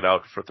duking it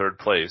out for 3rd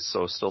place.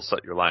 So still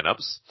set your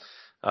lineups.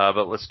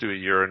 But let's do a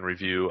year in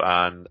review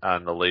on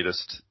the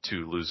latest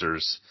 2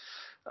 losers.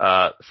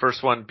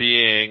 First one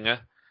being,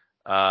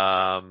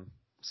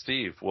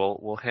 Steve,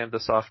 we'll hand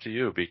this off to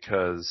you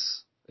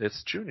because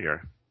it's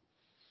Junior.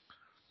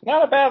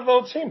 Not a bad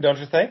little team, don't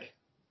you think?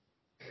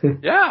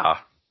 Yeah.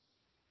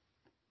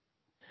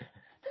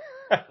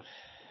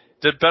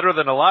 Did better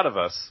than a lot of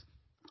us.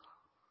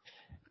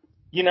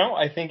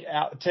 I think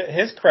to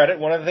his credit,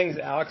 one of the things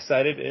Alex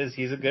cited is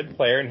he's a good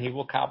player and he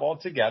will cobble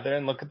it together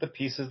and look at the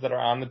pieces that are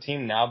on the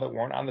team now that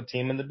weren't on the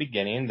team in the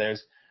beginning.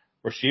 There's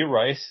Rashee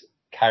Rice,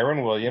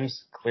 Kyron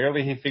Williams.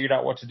 Clearly he figured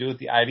out what to do with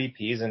the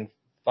IDPs, and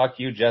fuck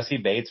you, Jesse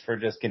Bates, for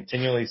just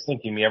continually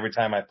sinking me every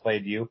time I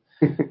played you.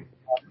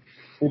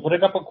 He put a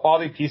couple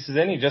quality pieces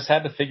in. He just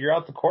had to figure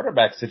out the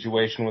quarterback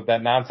situation with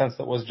that nonsense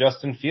that was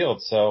Justin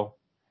Fields. So,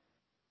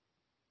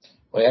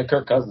 well, he had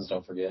Kirk Cousins,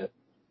 don't forget.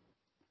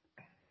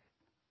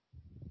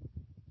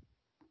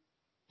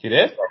 He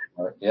did?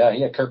 Yeah,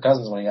 he had Kirk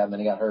Cousins when then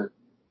he got hurt.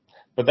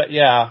 But that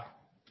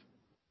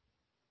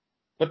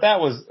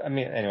was,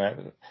 anyway.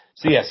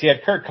 So yes, he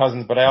had Kirk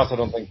Cousins, but I also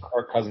don't think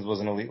Kirk Cousins was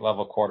an elite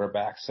level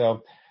quarterback.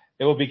 So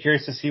it will be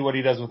curious to see what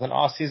he does with an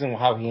off season,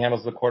 how he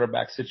handles the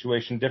quarterback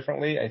situation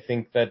differently. I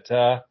think that,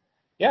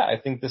 I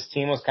think this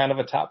team was kind of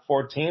a top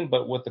 4 team,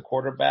 but with the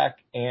quarterback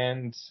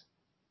and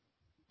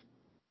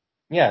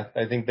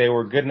I think they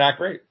were good, not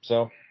great.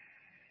 So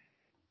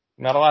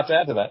not a lot to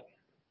add to that.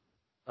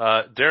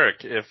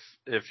 Derek,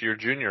 if you're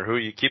Junior, who are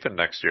you keeping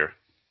next year?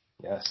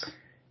 Yes.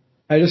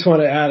 I just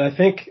want to add, I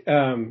think,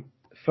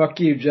 fuck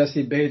you,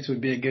 Jesse Bates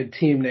would be a good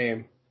team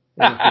name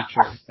in the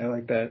future. I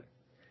like that.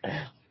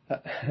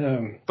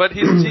 But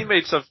he's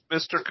teammates of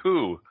Mr.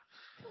 Koo.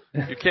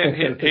 You can't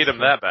hate him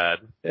that bad.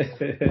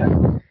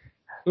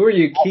 Who are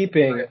you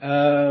keeping?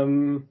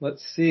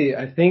 Let's see.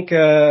 I think,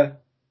 got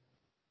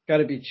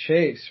to be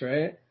Chase,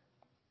 right?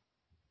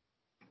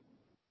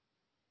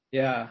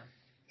 Yeah.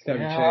 It's got to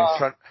be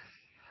Chase.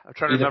 I'm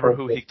trying to remember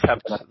who he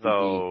kept,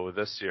 though,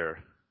 this year.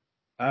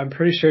 I'm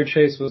pretty sure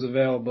Chase was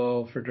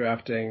available for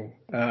drafting.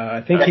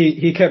 I think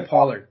he kept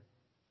Pollard.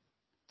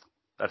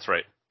 That's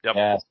right. Yep.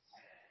 Yes.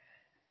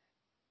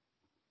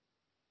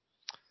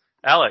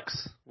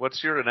 Alex,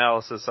 what's your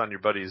analysis on your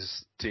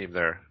buddy's team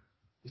there?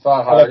 He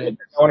fought I hard.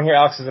 want to hear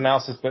Alex's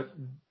analysis, but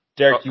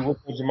Derek, you would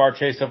put Jamar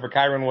Chase over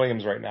Kyron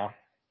Williams right now.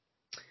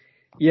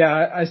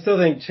 Yeah, I still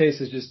think Chase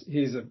is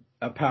he's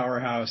a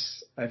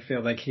powerhouse. I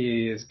feel like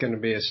he is going to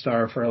be a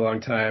star for a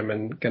long time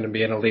and going to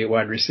be an elite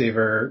wide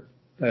receiver.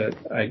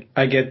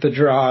 I get the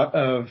draw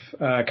of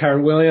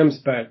Kyron Williams,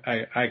 but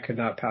I could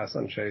not pass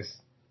on Chase.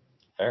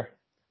 Fair.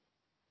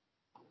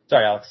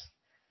 Sorry, Alex.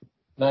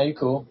 No, you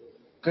cool.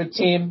 Good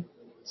team.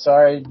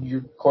 Sorry,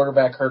 your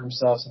quarterback hurt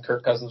himself, and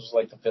Kirk Cousins was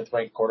like the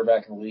 5th-ranked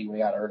quarterback in the league when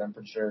he got hurt, I'm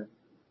pretty sure.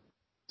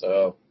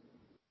 So,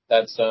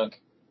 that stunk.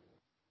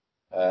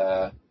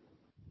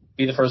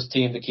 Be the first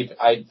team to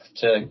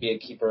be a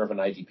keeper of an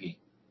IDP.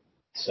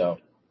 So,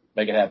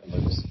 make it happen,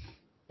 Lucas.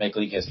 Make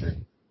league history.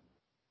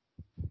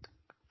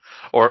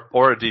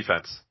 Or a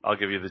defense. I'll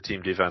give you the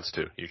team defense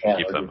too. You can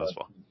keep them as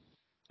well.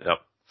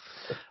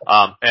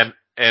 Yep.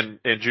 And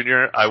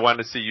Junior, I want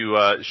to see you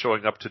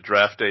showing up to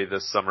draft day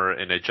this summer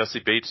in a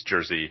Jesse Bates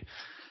jersey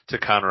to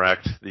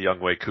counteract the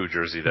Younghoe Koo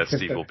jersey that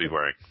Steve will be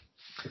wearing.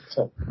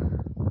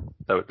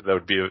 That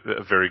would be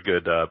a very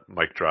good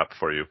mic drop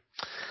for you.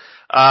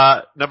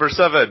 Number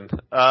 7,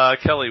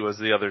 Kelly was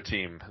the other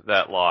team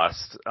that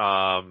lost.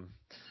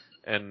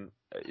 And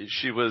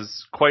she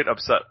was quite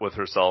upset with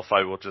herself.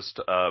 I will just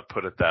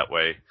put it that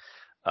way.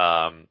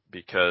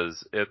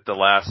 Because at the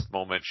last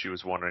moment she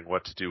was wondering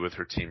what to do with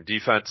her team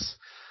defense.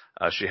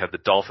 She had the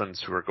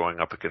Dolphins who were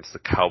going up against the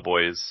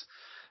Cowboys,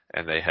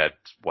 and they had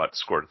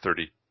scored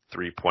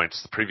 33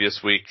 points the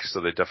previous week,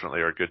 so they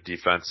definitely are a good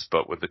defense.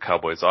 But with the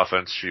Cowboys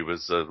offense, she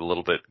was a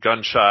little bit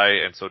gun shy,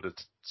 and so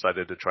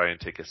decided to try and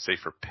take a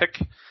safer pick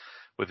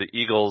with the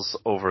Eagles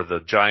over the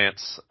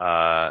Giants,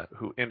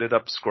 who ended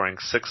up scoring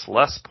 6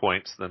 less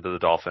points than the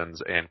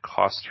Dolphins and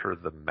cost her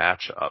the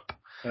matchup.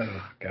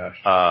 Oh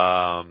gosh.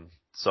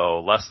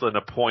 So less than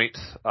a point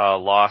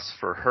loss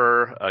for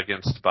her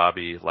against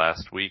Bobby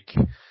last week.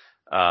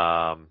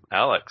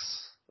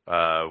 Alex,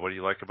 what do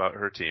you like about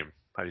her team?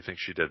 How do you think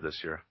she did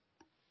this year?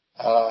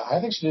 I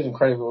think she did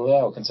incredibly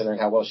well, considering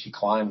how well she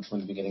climbed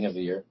from the beginning of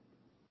the year.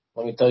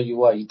 Let me tell you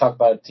what, you talk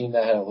about a team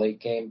that had a late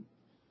game.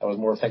 I was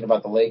more thinking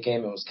about the late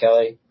game. It was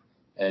Kelly,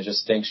 and it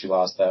just stinks she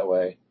lost that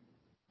way.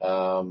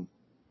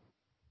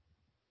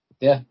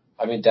 Yeah,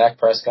 I mean, Dak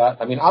Prescott.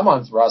 I mean, I'm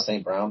on Ross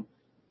St. Brown.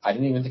 I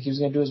didn't even think he was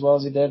going to do as well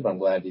as he did, but I'm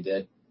glad he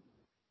did.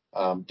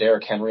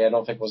 Derrick Henry, I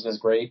don't think wasn't as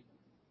great.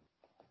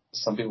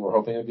 Some people were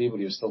hoping it would be, but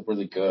he was still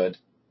really good.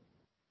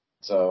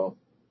 So,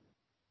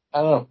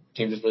 I don't know. The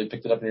team just really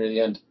picked it up near the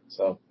end.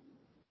 So,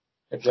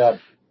 good job.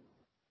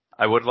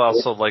 I would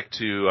also like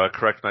to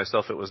correct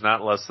myself. It was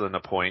not less than a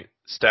point.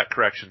 Stat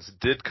corrections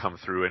did come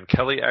through, and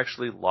Kelly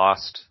actually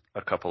lost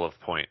a couple of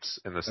points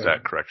in the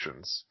stat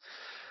corrections.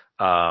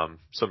 So I'm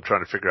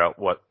trying to figure out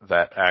what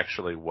that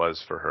actually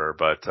was for her.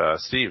 But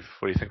Steve,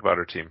 what do you think about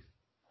her team?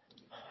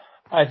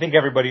 I think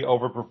everybody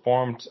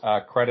overperformed.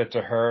 Credit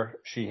to her.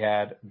 She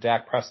had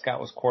Dak Prescott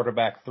was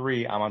quarterback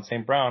 3. Amon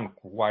St. Brown,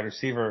 wide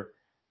receiver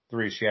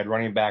 3. She had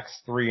running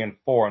backs 3 and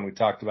 4. And we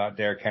talked about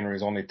Derrick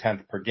Henry's only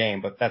 10th per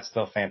game, but that's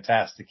still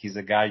fantastic. He's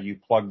a guy you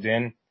plugged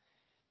in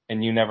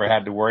and you never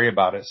had to worry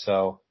about it.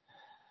 So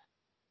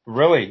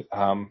really,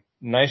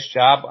 nice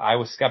job. I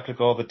was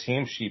skeptical of the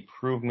team. She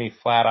proved me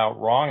flat out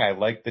wrong. I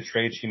liked the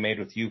trade she made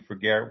with you for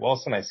Garrett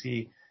Wilson. I'm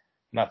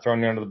not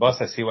throwing you under the bus.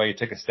 I see why you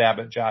took a stab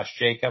at Josh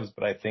Jacobs,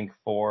 but I think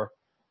for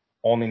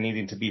only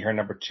needing to be her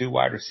number 2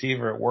 wide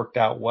receiver, it worked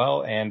out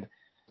well. And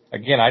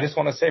again, I just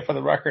want to say for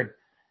the record,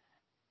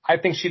 I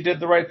think she did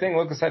the right thing.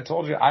 Lucas, I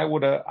told you I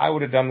would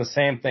have done the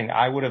same thing.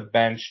 I would have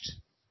benched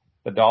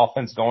the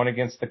Dolphins going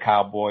against the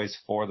Cowboys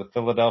for the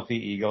Philadelphia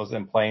Eagles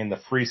and playing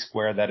the free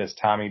square that is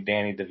Tommy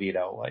Danny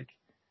DeVito. Like,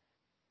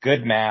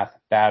 good math,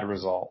 bad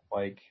result.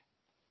 Like,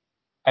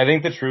 I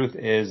think the truth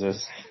is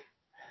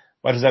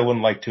much as I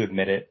wouldn't like to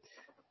admit it,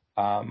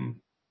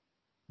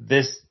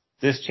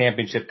 this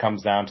championship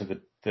comes down to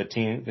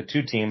the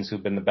 2 teams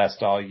who've been the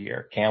best all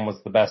year. Cam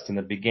was the best in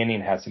the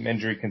beginning, had some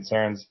injury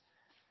concerns.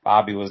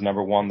 Bobby was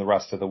number 1 the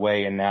rest of the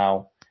way, and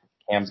now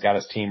Cam's got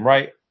his team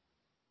right.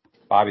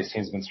 Bobby's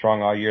team's been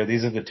strong all year.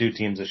 These are the 2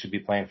 teams that should be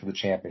playing for the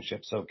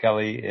championship. So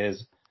Kelly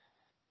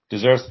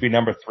deserves to be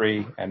number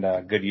 3,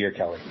 and good year,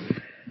 Kelly.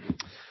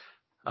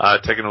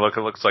 Taking a look,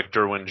 it looks like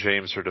Derwin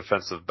James, her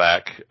defensive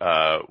back,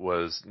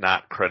 was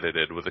not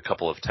credited with a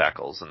couple of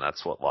tackles, and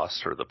that's what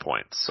lost her the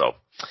points. So,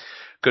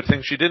 good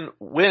thing she didn't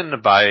win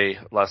by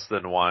less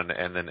than 1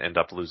 and then end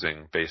up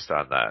losing based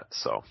on that.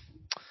 So,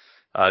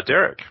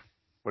 Derek,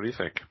 what do you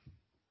think?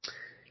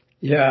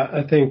 Yeah,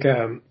 I think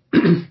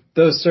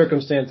those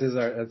circumstances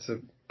that's a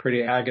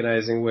pretty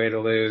agonizing way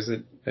to lose.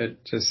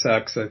 It just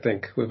sucks. I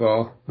think we've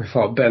all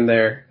been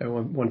there at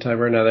one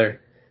time or another.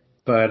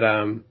 But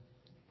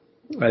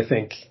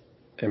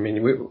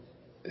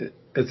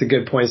it's a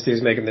good point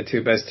Steve's making. The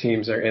 2 best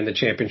teams are in the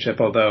championship,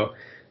 although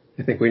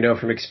I think we know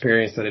from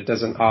experience that it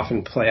doesn't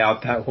often play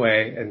out that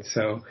way. And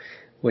so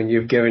when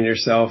you've given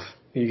yourself,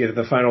 you get to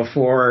the Final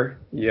 4,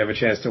 you have a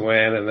chance to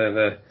win, and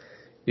then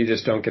you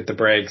just don't get the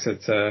breaks.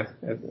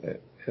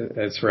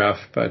 It's rough,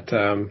 but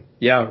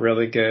yeah,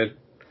 really good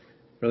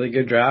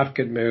draft,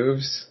 good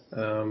moves.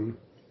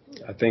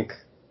 I think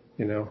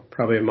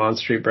probably Amon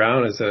Street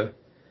Brown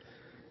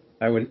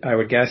I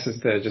would guess is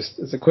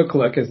it's a quick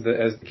look as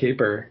the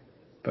keeper,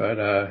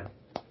 but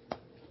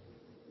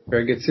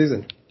very good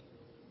season.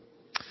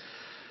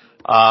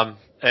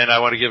 And I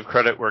want to give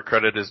credit where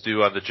credit is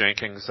due on the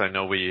Jenkins. I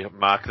know we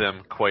mock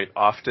them quite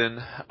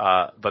often,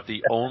 but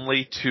the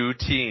only two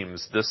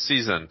teams this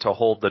season to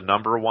hold the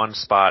number one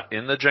spot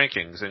in the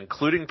Jenkins,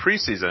 including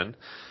preseason,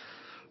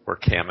 were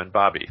Cam and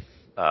Bobby,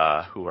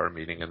 who are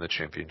meeting in the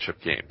championship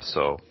game.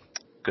 So,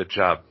 good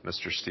job,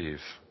 Mr.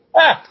 Steve.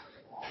 Ah!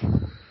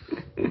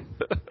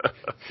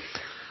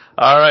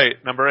 All right,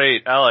 number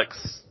 8,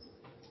 Alex.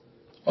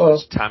 Hello.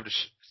 It's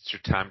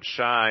your time to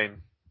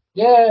shine.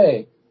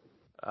 Yay!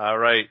 All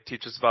right,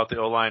 teach us about the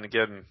O-line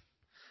again.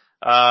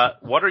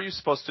 What are you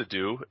supposed to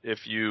do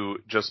if you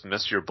just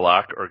miss your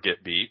block or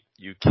get beat?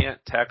 You can't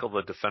tackle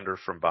the defender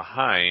from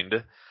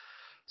behind.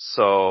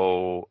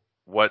 So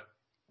what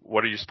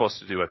are you supposed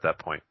to do at that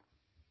point?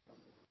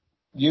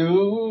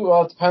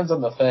 Well, it depends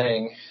on the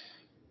thing.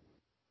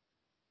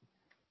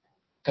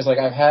 Because,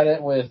 I've had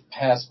it with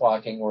pass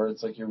blocking where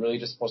it's you're really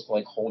just supposed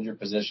to, hold your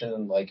position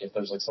and, if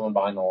there's, someone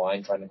behind the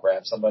line trying to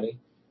grab somebody,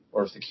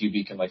 or if the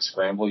QB can,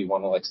 scramble, you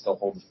want to, still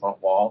hold the front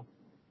wall.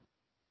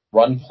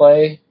 Run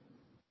play,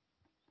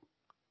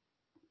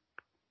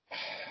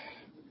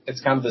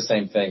 it's kind of the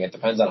same thing. It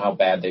depends on how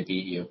bad they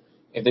beat you.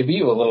 If they beat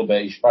you a little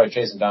bit, you should probably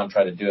chase them down and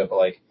try to do it,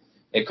 but,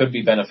 it could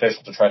be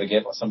beneficial to try to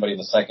get somebody in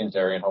the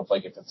secondary and hope,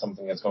 if it's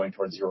something that's going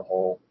towards your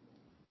hole,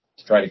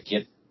 to try to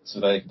get so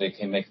that they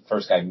can make the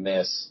first guy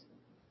miss.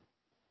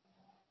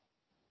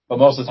 But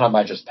most of the time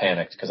I just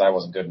panicked because I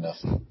wasn't good enough.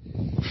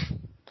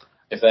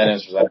 If that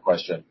answers that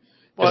question.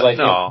 Because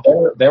no.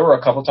 there were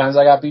a couple times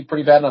I got beat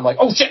pretty bad and I'm like,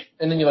 oh shit!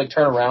 And then you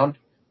turn around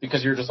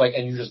because you're just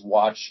and you just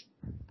watch,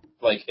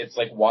 it's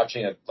like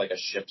watching a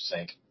ship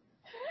sink.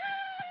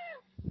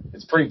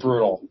 It's pretty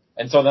brutal.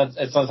 And so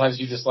sometimes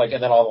you just and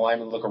then all the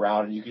linemen look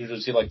around and you can usually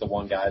see the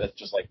one guy that's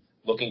just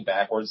looking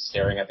backwards,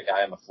 staring at the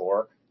guy on the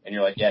floor. And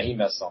you're like, yeah, he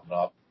messed something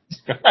up.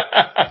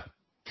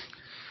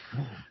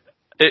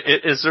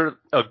 Is there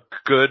a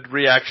good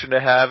reaction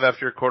to have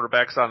after your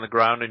quarterback's on the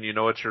ground and you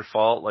know it's your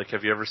fault?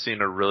 Have you ever seen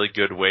a really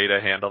good way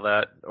to handle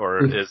that?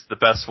 Or is the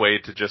best way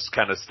to just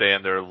kind of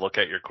stand there, look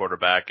at your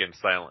quarterback, and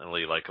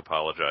silently,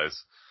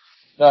 apologize?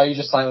 No, you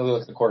just silently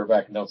look at the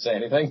quarterback and don't say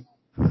anything.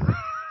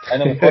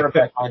 And then the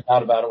quarterback finds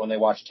out about it when they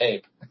watch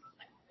tape.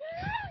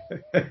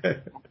 So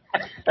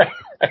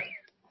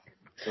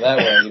that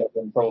way, you don't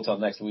get in trouble till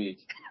next week.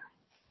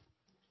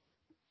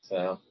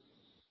 So...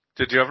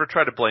 Did you ever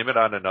try to blame it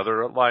on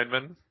another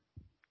lineman?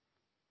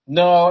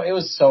 No, it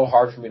was so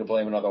hard for me to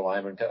blame another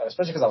lineman,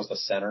 especially because I was the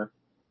center.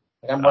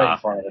 I'm right in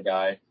front of the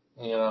guy.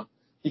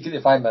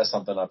 If I mess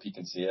something up, he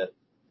can see it.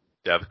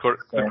 Yeah, the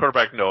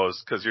quarterback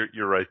knows because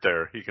you're right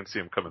there. He can see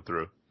him coming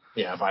through.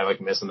 Yeah, if I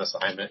miss an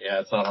assignment,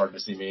 it's not hard to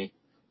see me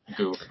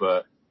goof.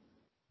 But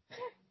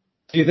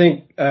do you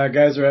think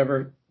guys are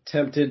ever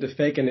tempted to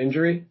fake an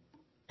injury?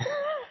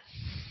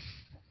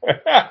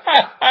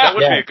 That would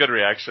be a good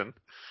reaction.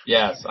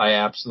 Yes, I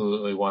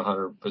absolutely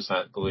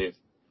 100% believe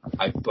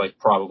I've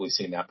probably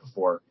seen that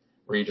before,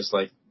 where you just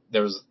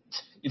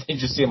you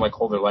just see them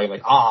hold their leg and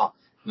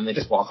then they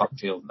just walk off the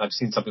field. I've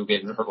seen some people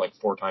get hurt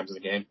 4 times in a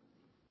game.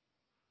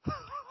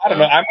 I don't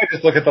know. I might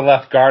just look at the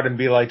left guard and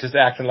be just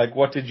acting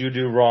what did you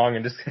do wrong,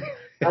 and just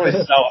really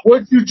sell it.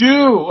 What'd you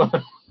do?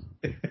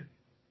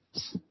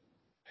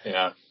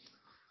 Yeah.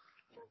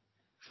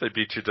 If they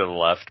beat you to the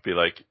left, be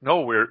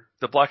no,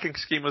 the blocking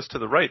scheme was to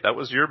the right. That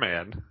was your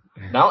man.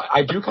 Now,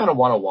 I do kind of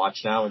want to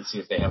watch now and see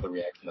if they have the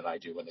reaction that I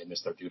do when they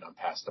miss their dude on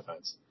pass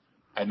defense.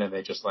 And then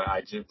they just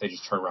they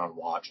just turn around and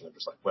watch and they're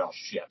just well,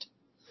 shit.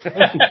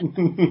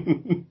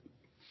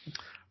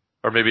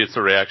 Or maybe it's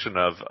the reaction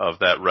of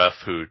that ref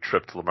who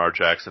tripped Lamar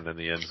Jackson in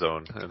the end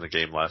zone in the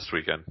game last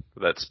weekend.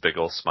 That big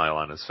old smile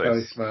on his face. Oh,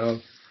 he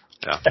smiled.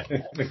 Yeah.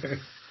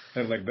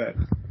 I like that.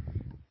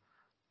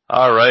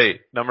 All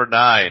right, number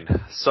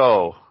 9.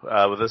 So,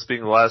 with this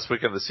being the last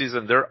week of the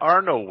season, there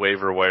are no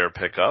waiver wire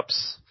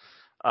pickups.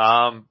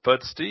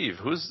 But Steve,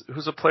 who's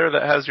a player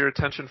that has your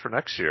attention for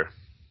next year?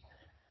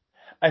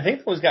 I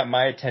think who's got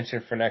my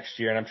attention for next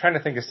year, and I'm trying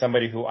to think of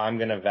somebody who I'm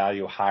going to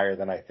value higher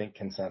than I think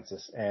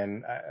consensus.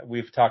 And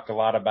we've talked a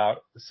lot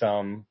about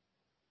and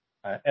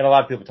a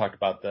lot of people talked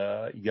about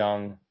the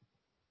young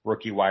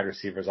rookie wide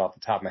receivers off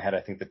the top of my head.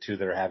 I think the two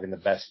that are having the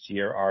best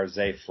year are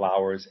Zay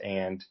Flowers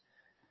and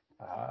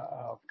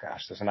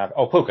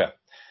Puka.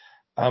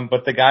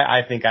 But the guy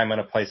I think I'm going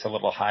to place a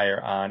little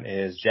higher on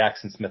is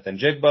Jackson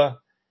Smith-Njigba.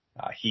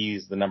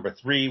 He's the number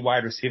 3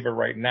 wide receiver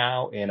right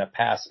now in a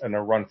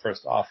run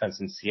first offense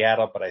in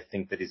Seattle, but I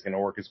think that he's going to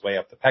work his way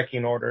up the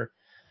pecking order.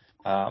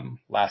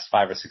 Last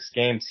 5 or 6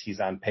 games, he's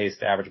on pace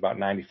to average about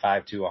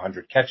 95 to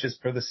 100 catches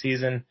per the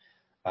season.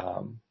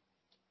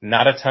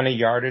 Not a ton of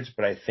yardage,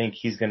 but I think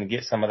he's going to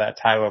get some of that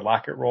Tyler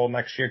Lockett role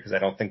next year because I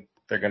don't think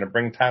they're going to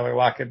bring Tyler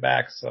Lockett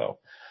back. So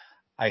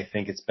I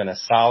think it's been a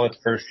solid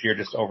first year,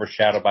 just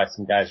overshadowed by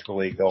some guys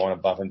really going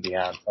above and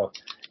beyond. So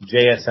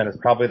JSN is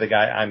probably the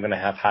guy I'm going to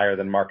have higher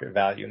than market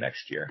value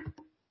next year.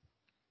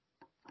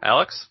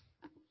 Alex?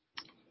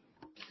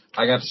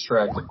 I got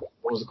distracted.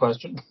 What was the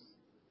question?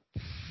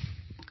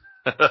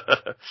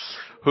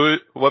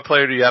 What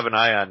player do you have an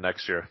eye on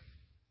next year?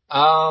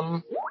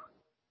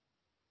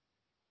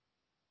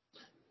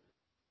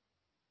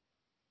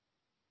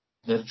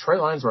 The Detroit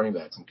Lions running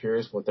backs. I'm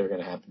curious what they're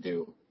going to have to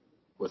do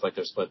with like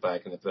their split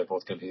back and if they're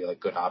both going to be like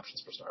good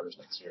options for starters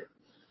next year.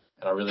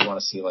 And I really want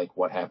to see like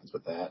what happens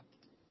with that.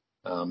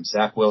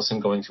 Zach Wilson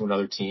going to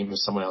another team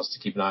is someone else to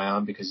keep an eye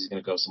on because he's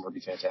going to go somewhere and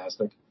be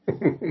fantastic.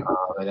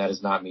 And that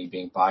is not me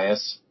being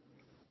biased.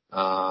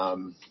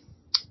 And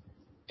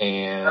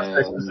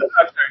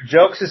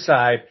jokes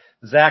aside,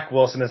 Zach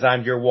Wilson is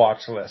on your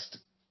watch list.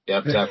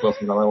 Yep, Zach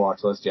Wilson's on my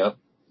watch list. Yep.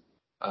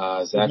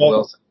 Zach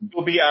Wilson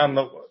will be on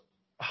the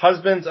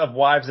husbands of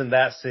wives in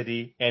that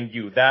city, and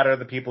you. That are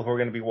the people who are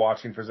going to be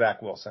watching for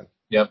Zach Wilson.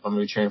 Yep, I'm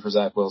going to be cheering for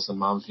Zach Wilson.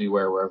 Moms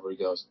beware wherever he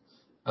goes.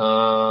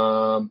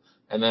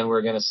 And then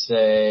we're going to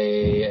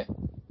say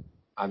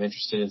I'm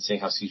interested in seeing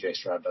how CJ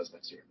Stroud does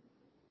next year.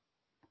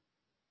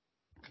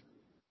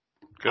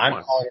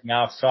 I'm calling it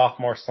now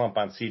sophomore slump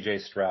on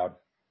CJ Stroud.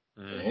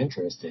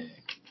 Interesting.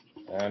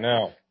 I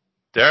know.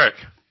 Derek.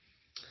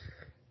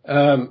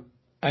 I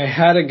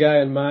had a guy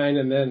in mind,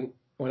 and then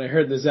when I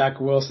heard the Zach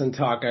Wilson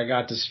talk, I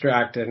got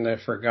distracted and I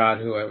forgot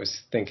who I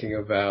was thinking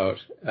about.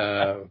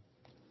 But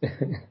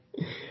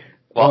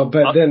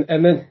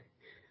then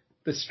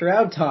the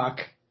Stroud talk,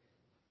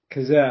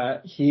 because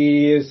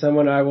he is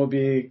someone I will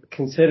be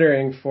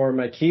considering for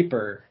my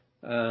keeper.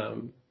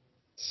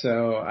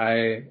 So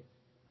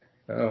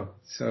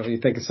you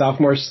think a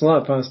sophomore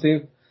slump, huh,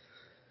 Steve?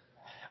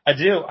 I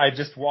do. I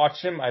just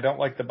watch him. I don't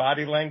like the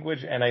body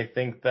language, and I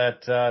think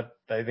that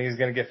he's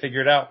going to get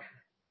figured out.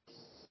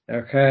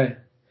 Okay.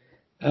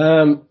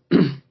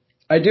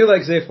 I do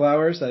like Zay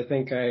Flowers. I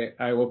think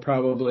I will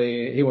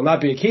probably, he will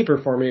not be a keeper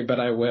for me, but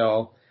I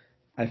will,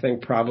 I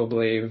think,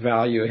 probably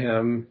value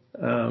him,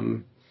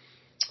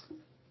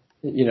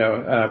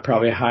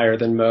 probably higher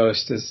than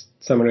most as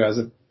someone who has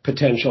a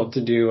potential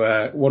to do,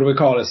 what do we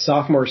call it? A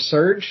sophomore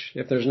surge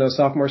if there's no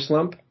sophomore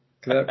slump.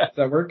 Does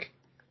that work?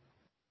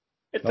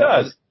 It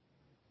does.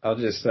 I'll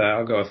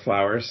go with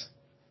Flowers.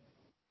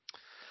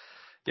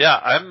 Yeah,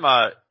 I'm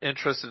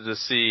interested to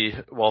see,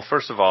 well,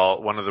 first of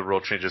all, one of the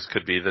rule changes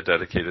could be the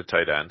dedicated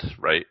tight end,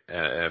 right?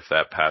 And if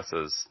that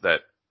passes,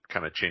 that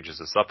kind of changes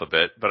us up a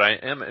bit. But I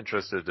am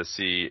interested to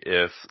see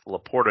if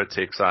Laporta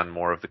takes on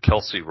more of the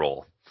Kelsey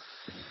role.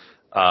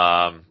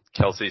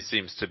 Kelsey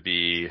seems to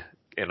be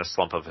in a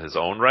slump of his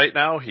own right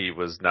now. He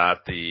was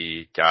not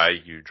the guy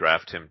you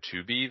draft him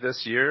to be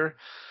this year.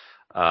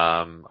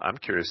 I'm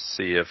curious to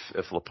see if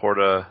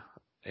Laporta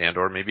and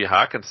or maybe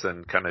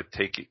Hawkinson kind of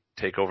take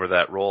over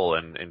that role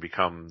and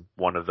become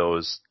one of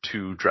those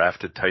two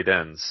drafted tight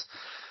ends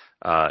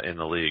in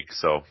the league.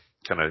 So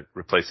kind of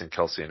replacing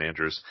Kelsey and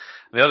Andrews.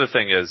 And the other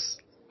thing is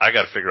I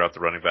got to figure out the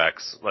running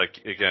backs. Like,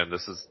 again,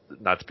 this is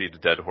not to beat a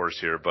dead horse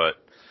here, but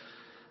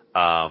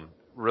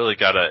really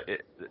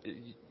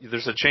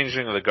there's a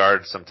changing of the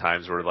guard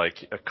sometimes where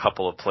like a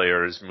couple of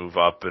players move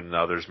up and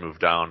others move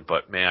down.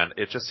 But man,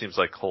 it just seems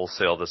like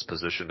wholesale this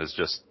position is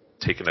just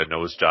taking a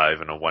nosedive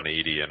and a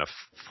 180 and a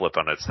flip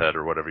on its head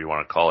or whatever you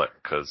want to call it,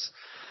 because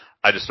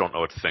I just don't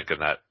know what to think in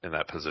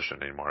that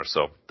position anymore.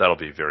 So that'll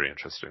be very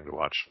interesting to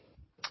watch.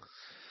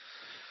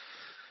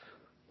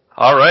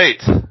 All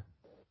right.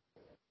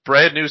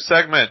 Brand new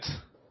segment.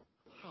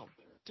 How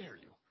dare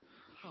you?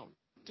 How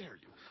dare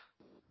you?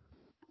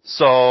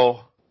 So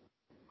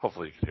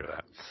hopefully you can hear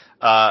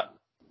that.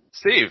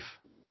 Steve,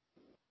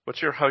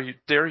 what's your how you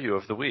dare you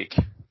of the week?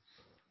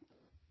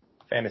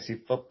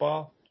 Fantasy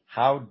football?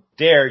 How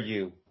dare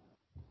you?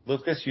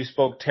 Lucas, you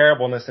spoke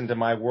terribleness into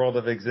my world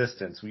of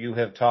existence. You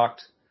have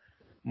talked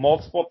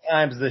multiple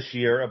times this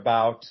year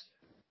about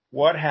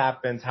what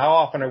happens. How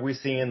often are we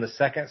seeing the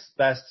second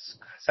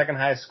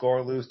highest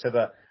score lose to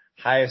the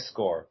highest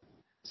score?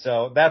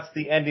 So that's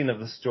the ending of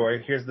the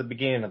story. Here's the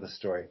beginning of the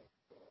story.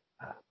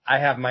 I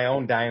have my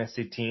own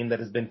dynasty team that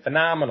has been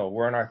phenomenal.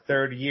 We're in our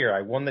third year.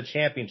 I won the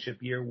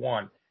championship year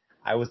one.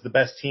 I was the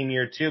best team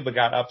year two, but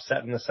got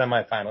upset in the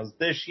semifinals.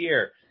 This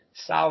year,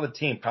 solid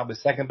team, probably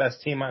second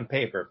best team on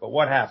paper. But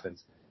what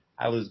happens?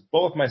 I lose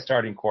both my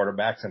starting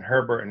quarterbacks in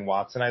Herbert and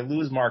Watson. I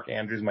lose Mark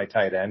Andrews, my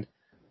tight end.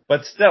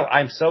 But still,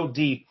 I'm so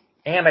deep,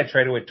 and I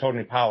traded away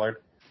Tony Pollard.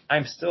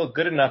 I'm still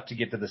good enough to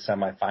get to the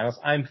semifinals.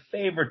 I'm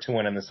favored to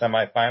win in the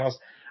semifinals.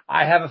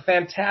 I have a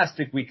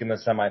fantastic week in the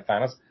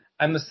semifinals.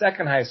 I'm the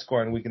second highest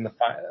scoring week in the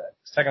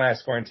second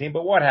highest scoring team.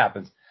 But what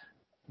happens?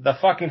 The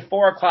fucking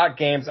 4:00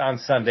 games on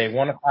Sunday,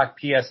 1:00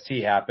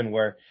 PST happen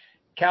where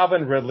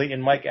Calvin Ridley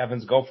and Mike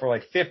Evans go for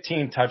like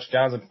 15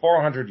 touchdowns and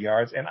 400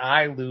 yards, and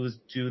I lose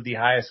to the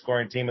highest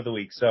scoring team of the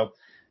week. So,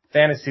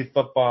 fantasy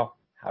football,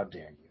 how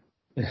dare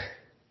you?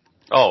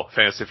 Oh,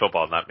 fantasy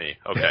football, not me.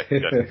 Okay,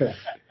 good.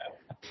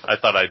 I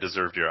thought I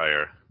deserved your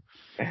ire.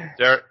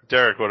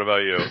 Derek, what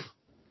about you?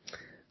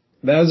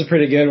 That was a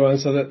pretty good one,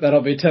 so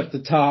that'll be tough to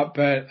top,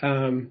 but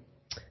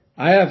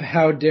I have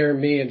how dare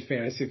me in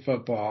fantasy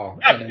football,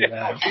 and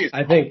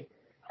I think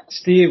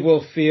Steve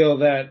will feel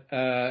that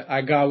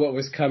I got what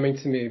was coming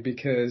to me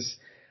because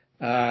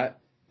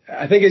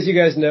I think as you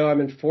guys know,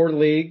 I'm in 4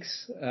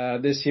 leagues.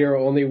 This year,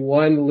 only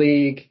 1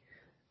 league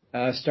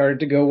started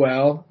to go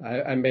well.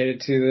 I made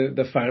it to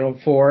the final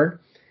 4.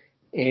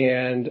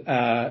 And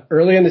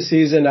early in the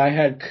season, I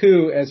had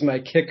Koo as my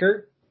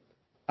kicker.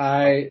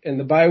 In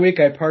the bye week,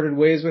 I parted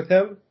ways with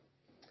him.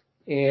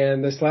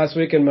 And this last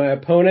weekend, my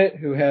opponent,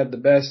 who had the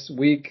best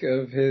week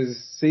of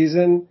his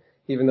season,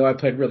 even though I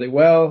played really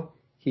well,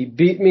 he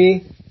beat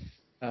me.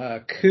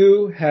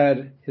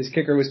 His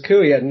kicker was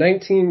Koo. He had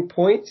 19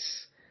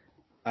 points.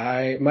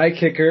 My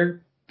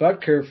kicker,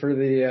 Butker, for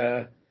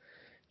the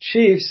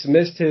Chiefs,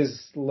 missed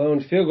his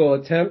lone field goal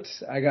attempt.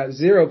 I got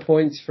 0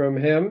 points from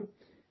him.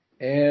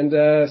 And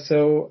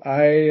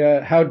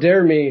how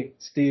dare me,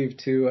 Steve,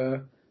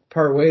 to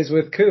part ways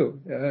with Koo.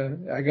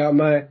 I got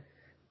my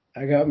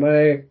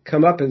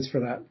comeuppance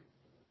for that.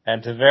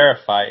 And to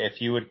verify,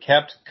 if you had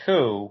kept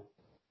Koo,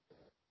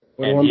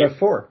 would have won by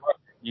 4.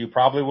 You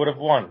probably would have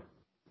won.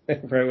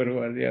 Probably would have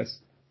won, yes.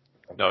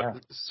 No,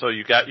 so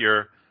you got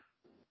your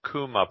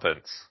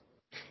Koo-muppets.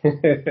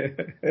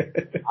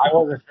 I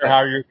wasn't sure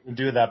how you were going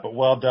to do that, but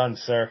well done,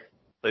 sir.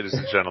 Ladies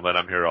and gentlemen,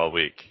 I'm here all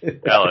week.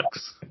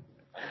 Alex.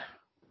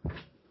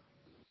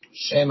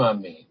 Shame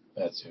on me.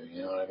 That's who,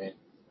 you know what I mean?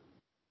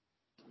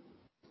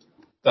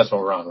 That's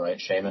what we're on, right?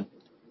 Shaman?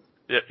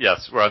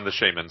 Yes, we're on the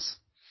Shamans.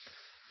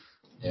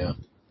 Yeah.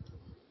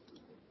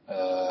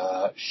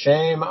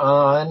 Shame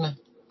on...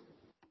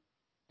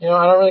 I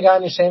don't really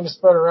got any shame to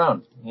spread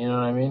around. You know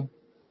what I mean?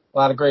 A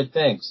lot of great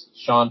things.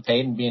 Sean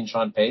Payton being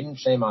Sean Payton.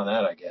 Shame on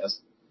that, I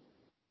guess.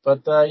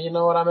 But, you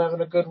know what? I'm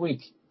having a good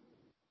week.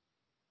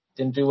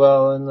 Didn't do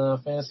well in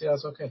fantasy.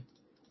 That's okay.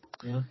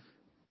 Yeah.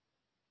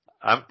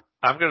 I'm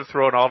going to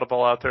throw an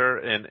audible out there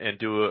and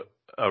do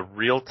a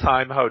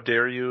real-time how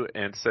dare you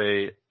and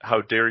say,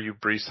 how dare you,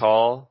 Breece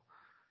Hall?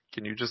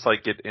 Can you just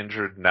get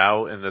injured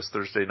now in this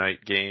Thursday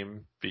night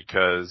game?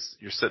 Because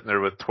you're sitting there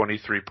with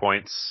 23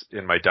 points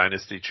in my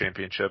Dynasty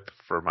Championship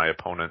for my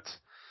opponent.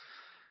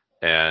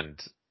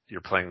 And you're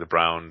playing the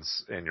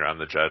Browns and you're on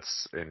the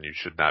Jets and you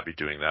should not be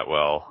doing that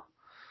well.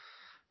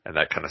 And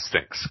that kind of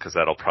stinks because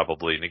that'll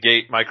probably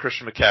negate my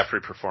Christian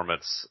McCaffrey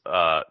performance,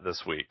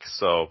 this week.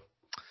 So,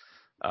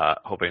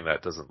 hoping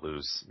that doesn't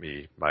lose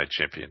me my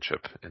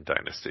championship in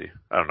Dynasty.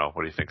 I don't know.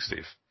 What do you think,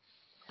 Steve?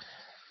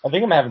 I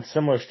think I'm having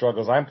similar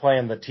struggles. I'm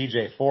playing the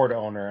TJ Ford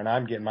owner, and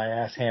I'm getting my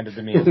ass handed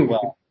to me as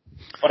well.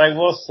 But I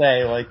will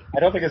say, I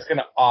don't think it's going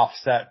to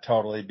offset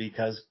totally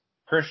because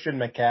Christian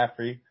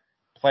McCaffrey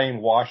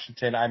playing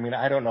Washington,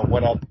 I don't know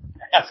what else to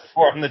ask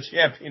for in the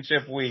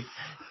championship week.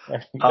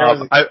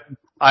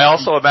 I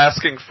also am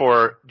asking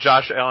for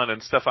Josh Allen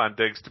and Stephon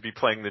Diggs to be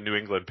playing the New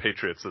England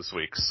Patriots this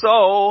week.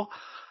 So,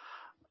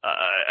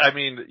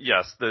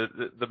 yes,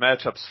 the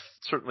matchups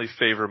certainly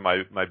favor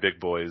my big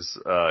boys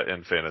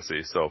in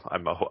fantasy. So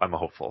I'm a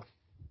hopeful.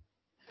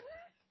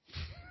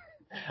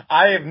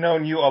 I have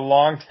known you a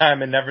long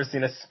time and never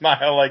seen a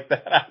smile like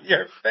that on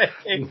your face.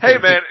 Hey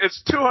man,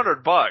 it's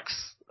 $200.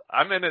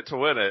 I'm in it to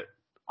win it.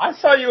 I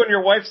saw you and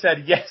your wife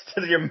said yes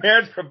to your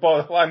marriage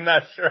proposal. I'm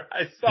not sure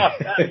I saw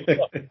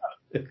that.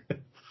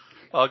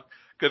 Well,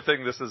 good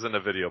thing this isn't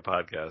a video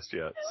podcast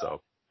yet.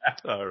 So,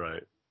 all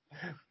right.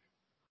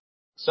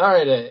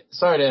 Sorry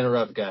to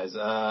interrupt, guys.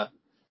 Have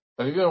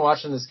you been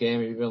watching this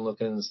game? Have you been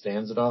looking in the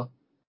stands at all?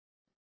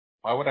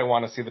 Why would I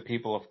want to see the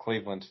people of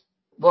Cleveland?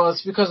 Well,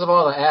 it's because of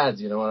all the ads,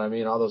 you know what I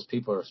mean? All those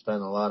people are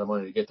spending a lot of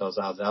money to get those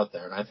ads out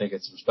there, and I think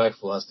it's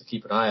respectful of us to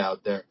keep an eye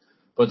out there.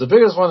 But the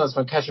biggest one that's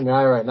been catching my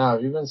eye right now,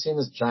 have you been seeing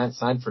this giant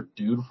sign for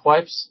dude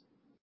wipes?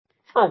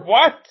 For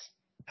what?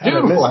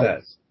 Dude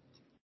wipes.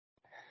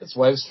 It's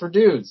wipes for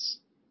dudes.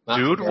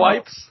 Dude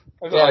wipes?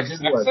 Yeah,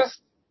 dude wipes.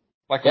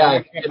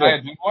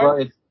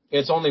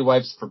 It's only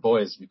wipes for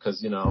boys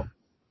because,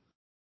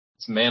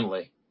 it's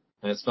manly.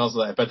 And it smells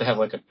like, I bet they have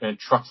a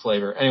truck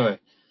flavor. Anyway,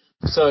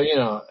 so,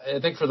 I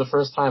think for the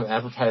first time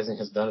advertising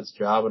has done its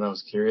job and I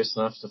was curious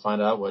enough to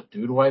find out what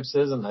dude wipes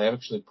is and I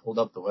actually pulled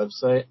up the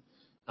website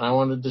and I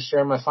wanted to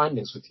share my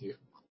findings with you.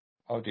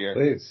 Oh dear.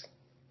 Please.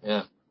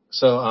 Yeah.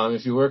 So,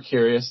 if you were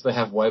curious, they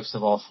have wipes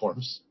of all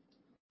forms.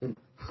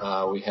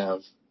 We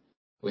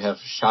have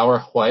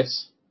shower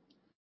wipes.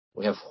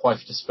 We have wipe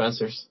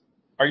dispensers.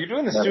 Are you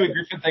doing the Stewie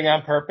Griffin thing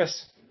on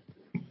purpose?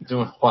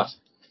 Doing what?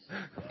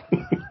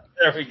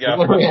 There we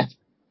go.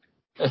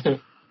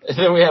 And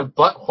then we have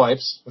butt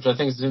wipes, which I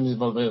think is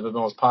the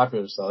most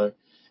popular seller.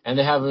 And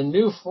they have a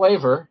new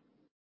flavor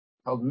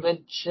called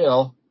Mint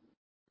Chill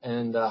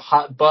and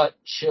Hot Butt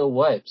Chill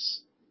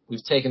Wipes.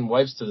 We've taken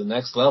wipes to the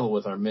next level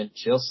with our Mint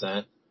Chill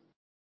scent.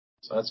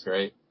 So that's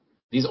great.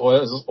 These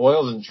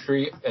oils and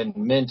tree and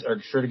mint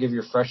are sure to give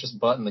your freshest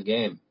butt in the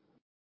game.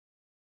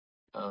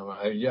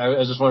 I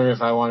was just wondering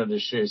if I wanted to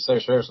share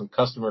some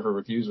customer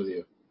reviews with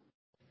you.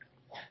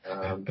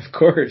 Of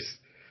course.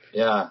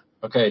 Yeah.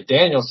 Okay.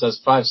 Daniel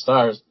says 5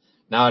 stars.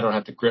 Now I don't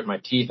have to grit my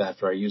teeth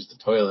after I use the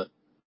toilet.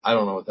 I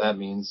don't know what that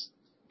means.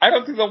 I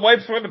don't think the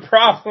wipes were the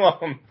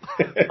problem.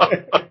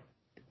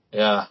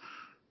 Yeah.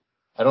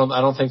 I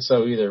don't think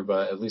so either,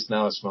 but at least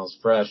now it smells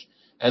fresh.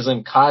 As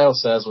in Kyle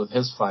says with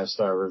his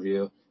 5-star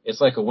review,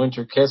 it's like a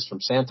winter kiss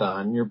from Santa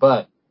on your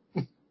butt.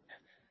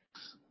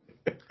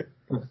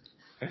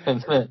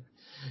 And then,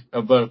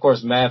 but of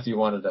course, Matthew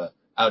wanted to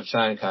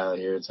outshine Kyle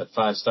here. It's at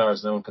 5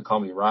 stars. No one can call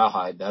me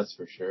Rawhide, that's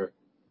for sure.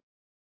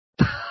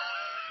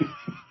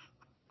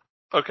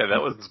 Okay,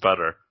 that one's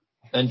better.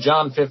 And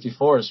John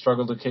 54 has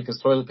struggled to kick his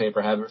toilet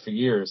paper habit for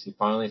years. He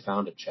finally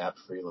found a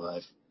chap-free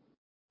life.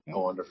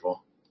 Oh,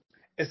 wonderful.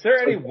 Is there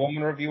any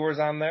woman reviewers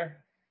on there?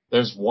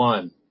 There's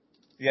one.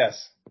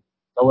 Yes.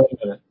 Oh, wait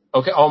a minute.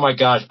 Okay, oh my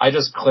gosh. I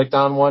just clicked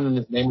on one and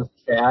his name was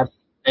Chad,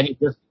 and he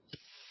just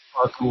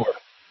parkour.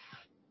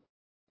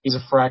 He's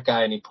a frat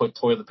guy and he put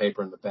toilet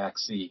paper in the back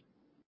seat.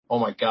 Oh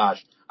my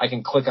gosh. I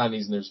can click on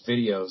these and there's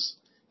videos.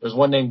 There's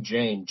one named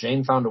Jane.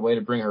 Jane found a way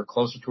to bring her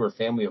closer to her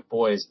family of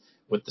boys.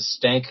 With the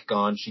stank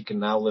gone, she can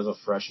now live a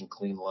fresh and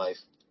clean life.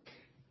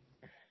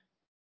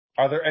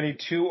 Are there any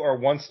 2 or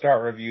 1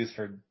 star reviews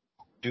for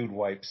dude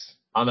wipes?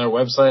 On their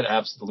website?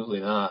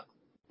 Absolutely not.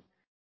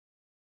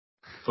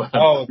 But,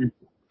 Oh,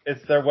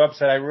 it's their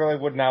website. I really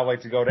would now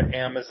like to go to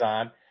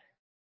Amazon.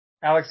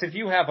 Alex, if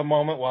you have a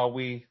moment while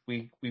we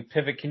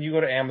pivot, can you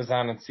go to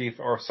Amazon and see if,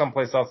 or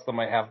someplace else that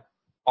might have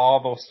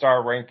all those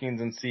star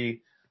rankings and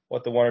see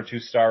what the 1 or 2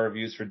 star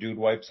reviews for dude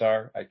wipes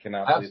are? I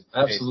cannot believe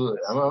absolutely.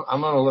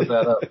 I'm going to look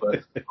that up.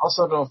 But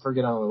also don't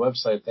forget on the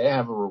website, they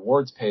have a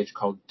rewards page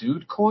called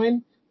Dude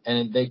Coin,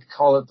 and they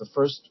call it the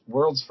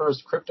world's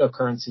first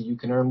cryptocurrency you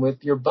can earn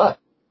with your butt.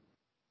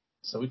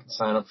 So we can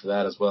sign up for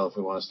that as well if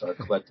we want to start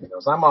collecting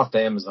those. I'm off to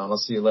Amazon. I'll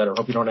see you later.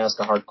 Hope you don't ask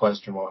a hard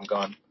question while I'm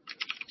gone.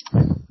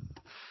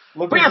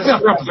 Look at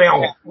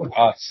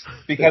us,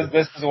 because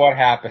this is what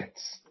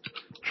happens.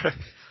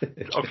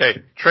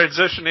 Okay,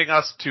 transitioning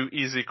us to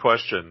easy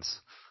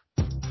questions.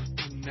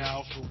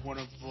 Now for one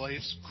of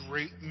life's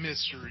great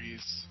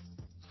mysteries.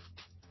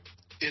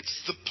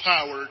 It's the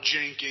Power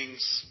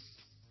Jenkins.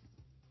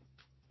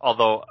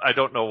 Although I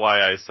don't know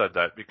why I said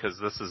that because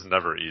this is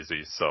never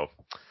easy. So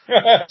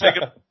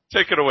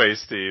take it away,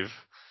 Steve.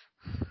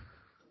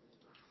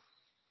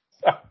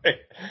 Sorry.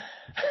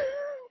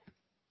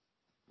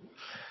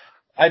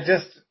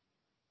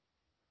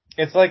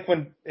 It's like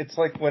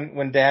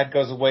when dad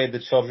goes away, the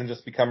children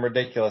just become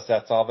ridiculous.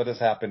 That's all that has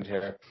happened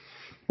here.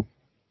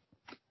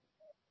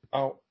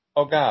 Oh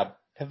God.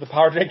 Have the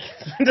Power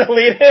Jenkins been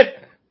deleted?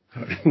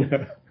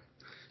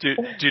 Do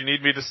you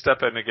need me to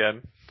step in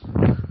again?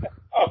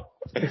 Oh,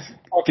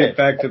 okay. Get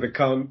back to the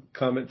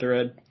comment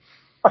thread.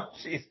 Oh,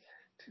 jeez.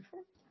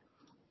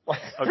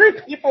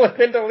 3 people have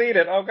been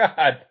deleted. Oh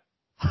God.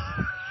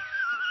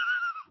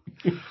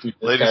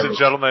 Ladies and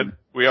gentlemen,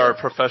 we are a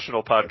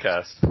professional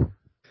podcast.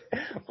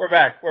 We're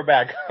back.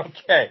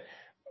 Okay.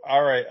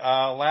 All right.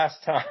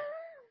 Last time.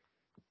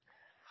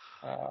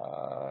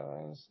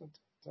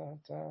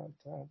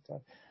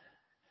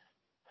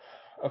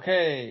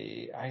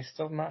 Okay. I'm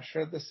still not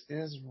sure this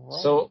is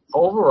right. So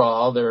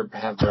overall, they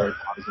have very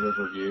positive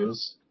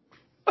reviews.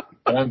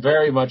 But I'm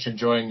very much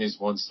enjoying these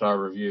 1-star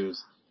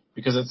reviews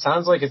because it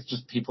sounds like it's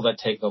just people that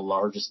take the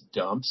largest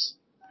dumps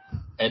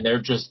and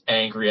they're just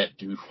angry at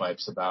dude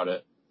wipes about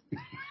it.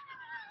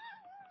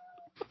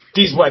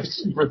 These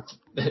wipes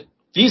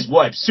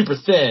super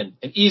thin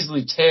and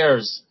easily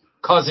tears,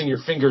 causing your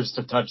fingers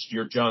to touch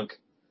your junk.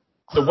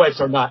 The wipes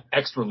are not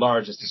extra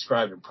large as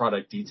described in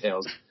product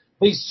details.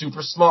 They're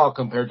super small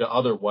compared to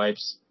other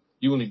wipes.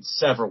 You will need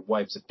several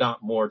wipes, if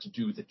not more, to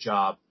do the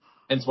job.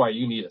 Hence why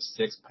you need a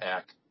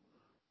 6-pack.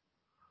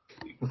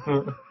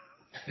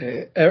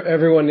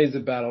 Everyone needs a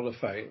battle to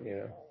fight, you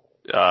know.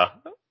 Yeah.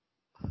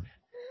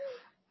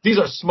 These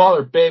are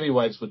smaller baby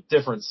wipes with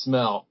different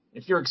smell.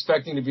 If you're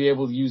expecting to be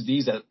able to use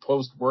these as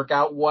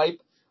post-workout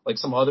wipe, like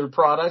some other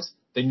products,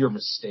 then you're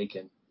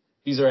mistaken.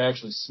 These are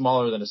actually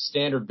smaller than a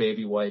standard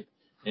baby wipe,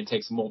 and it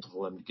takes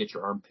multiple of them to get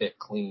your armpit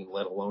clean,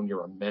 let alone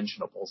your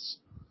unmentionables.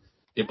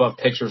 The above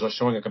pictures are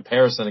showing a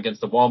comparison against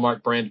the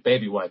Walmart brand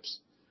baby wipes.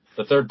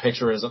 The third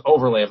picture is an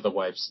overlay of the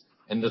wipes,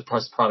 and this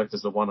product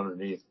is the one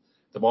underneath.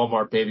 The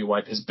Walmart baby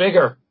wipe is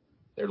bigger.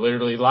 They're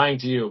literally lying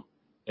to you.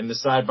 In the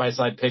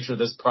side-by-side picture,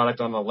 this product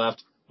on the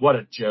left, what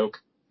a joke.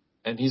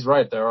 And he's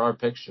right, there are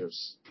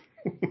pictures.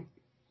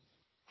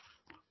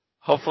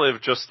 Hopefully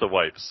of just the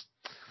wipes.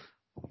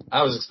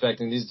 I was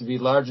expecting these to be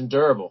large and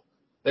durable.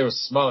 They were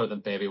smaller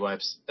than baby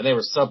wipes, and they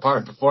were subpar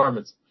in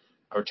performance.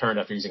 I returned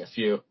after using a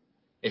few.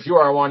 If you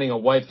are wanting a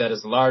wipe that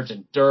is large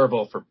and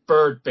durable for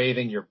bird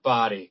bathing your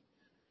body,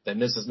 then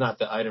this is not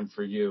the item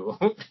for you.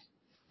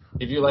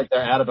 If you like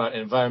their ad about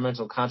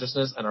environmental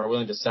consciousness and are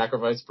willing to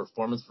sacrifice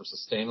performance for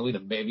sustainability,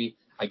 then maybe,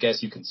 I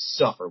guess you can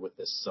suffer with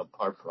this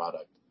subpar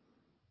product.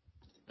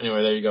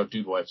 Anyway, there you go,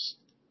 dude wipes.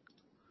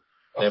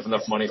 They have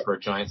enough money for a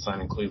giant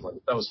sign in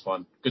Cleveland. That was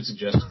fun. Good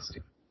suggestion,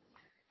 Steve.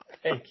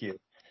 Thank you.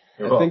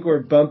 I think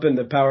we're bumping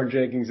the Power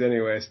Jenkins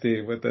anyway,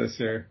 Steve, with this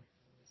here.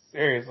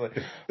 Seriously.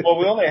 Well,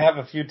 we only have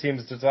a few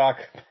teams to talk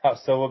about,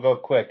 so we'll go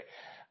quick.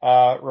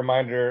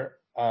 Reminder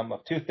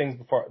of 2 things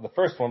before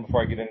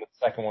I get into the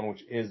second one,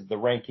 which is the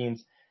rankings.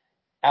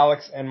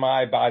 Alex and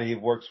my body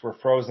of works were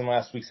frozen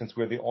last week since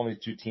we were the only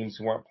 2 teams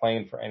who weren't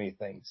playing for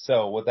anything.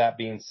 So with that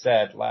being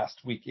said,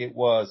 last week it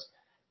was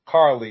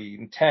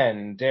Carly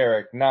 10,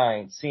 Derek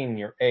 9,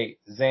 Senior 8,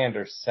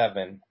 Xander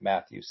 7,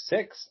 Matthew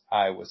 6,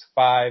 I was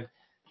 5,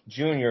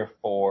 Junior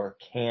 4,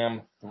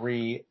 Cam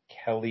 3,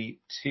 Kelly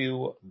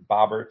 2,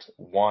 Bobbert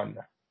 1.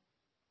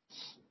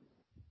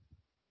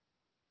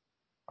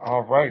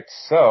 All right,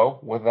 so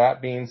with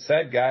that being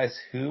said, guys,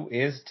 who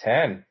is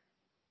 10?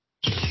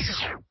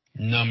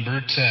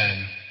 Number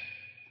 10.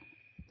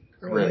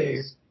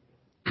 Raise.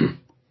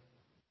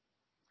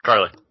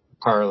 Carly.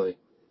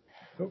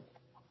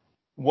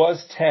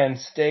 Was 10,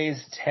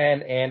 stays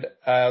 10, and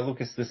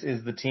Lucas, this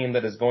is the team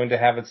that is going to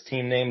have its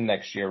team name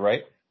next year,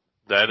 right?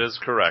 That is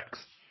correct.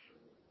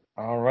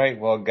 All right,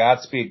 well,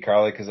 Godspeed,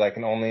 Carly, because I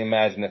can only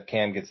imagine if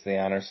Cam gets the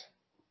honors.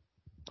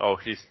 Oh,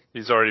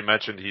 he's already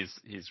mentioned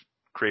he's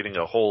creating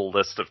a whole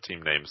list of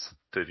team names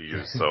to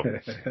use, so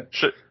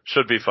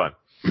should be fun.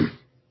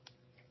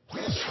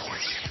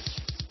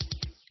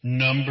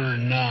 Number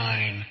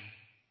 9.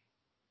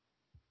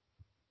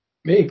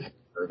 Me.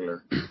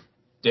 Burglar.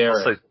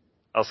 Derek.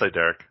 I'll say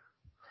Derek.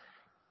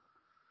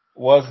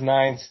 Was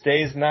 9,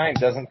 stays 9,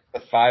 doesn't get the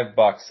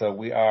 $5, so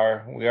we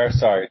are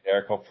sorry,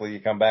 Derek. Hopefully you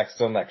come back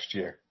still next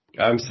year.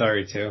 I'm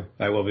sorry too.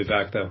 I will be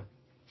back though.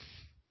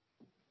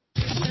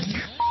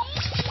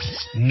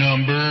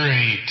 Number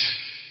 8.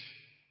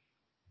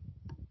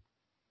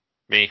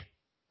 Me.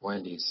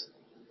 Wendy's.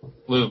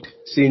 Luke.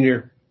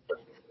 Senior.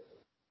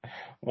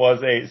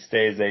 Was 8,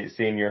 stays 8,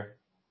 Senior.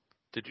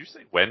 Did you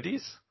say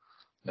Wendy's?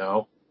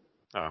 No.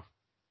 Oh.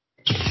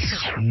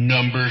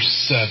 Number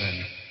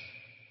 7.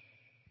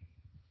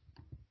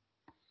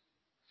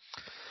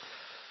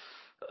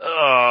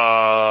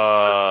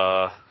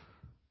 I'll say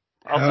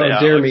How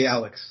Alex. dare me,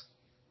 Alex.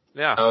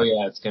 Yeah. Oh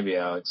yeah, it's gonna be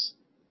Alex.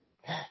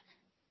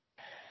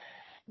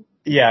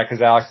 Yeah,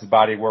 because Alex's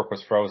body work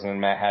was frozen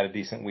and Matt had a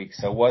decent week.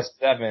 So was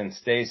 7,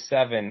 stays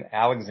 7,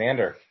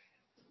 Alexander.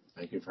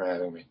 Thank you for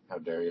having me. How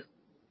dare you?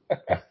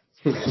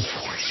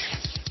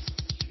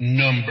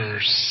 Number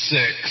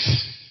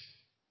 6.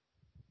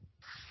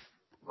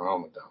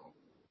 Ronald McDonald.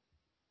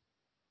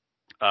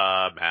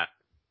 Matt.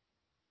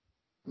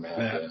 Matt.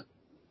 Matt. Yeah.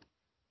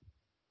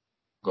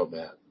 Go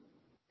Matt.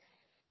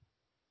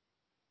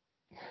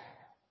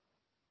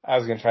 I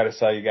was going to try to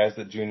sell you guys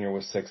that Junior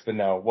was 6, but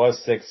no.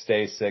 Was 6,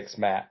 stays 6,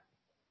 Matt.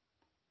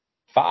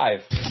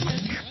 5.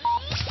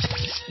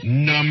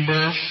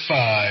 Number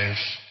 5.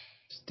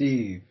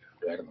 Steve.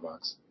 Jack in the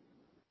Box.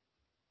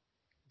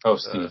 Oh,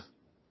 Steve.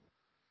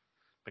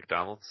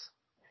 McDonald's.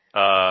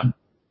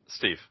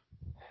 Steve.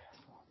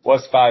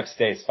 Was 5,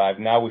 stays 5.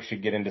 Now we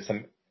should get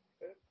interesting.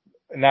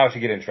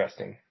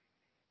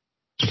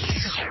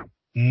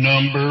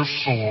 Number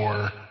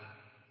 4.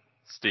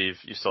 Steve,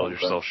 you sold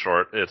yourself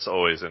short. It's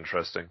always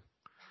interesting.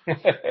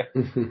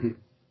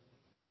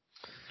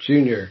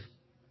 Junior.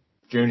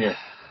 Junior.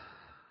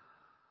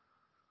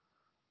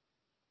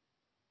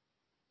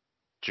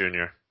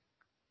 Junior.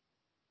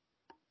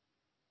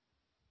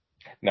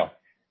 No.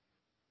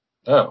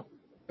 Oh.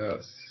 Oh,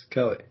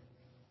 Kelly.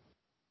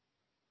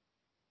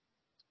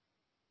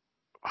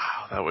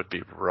 Wow, that would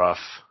be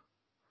rough.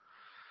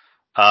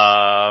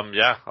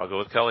 Yeah, I'll go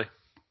with Kelly.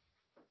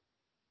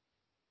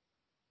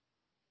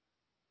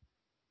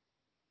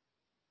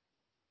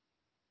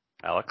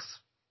 Alex?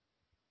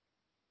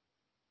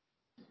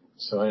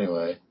 So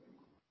anyway,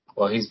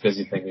 while he's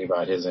busy thinking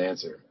about his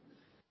answer.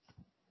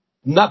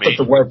 Not that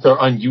the webs are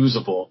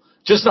unusable,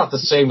 just not the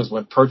same as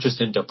when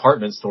purchased in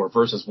department store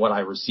versus what I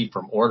received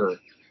from order.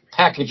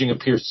 Packaging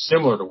appears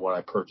similar to what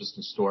I purchased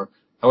in store.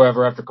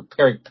 However, after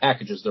comparing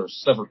packages, there are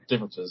several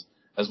differences,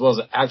 as well as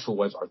the actual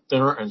webs are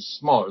thinner and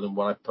smaller than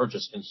what I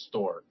purchased in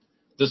store.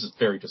 This is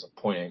very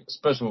disappointing,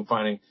 especially when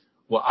finding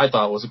what I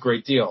thought was a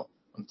great deal.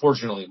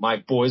 Unfortunately, my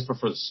boys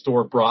prefer the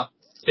store-bought,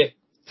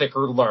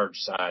 thicker, large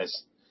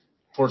size.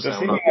 Does he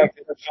have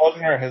his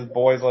children or his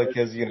boys like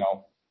his,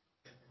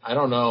 I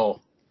don't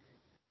know.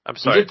 I'm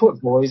sorry.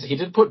 He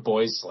did put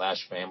boys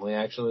 / family,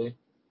 actually.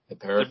 The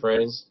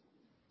paraphrase.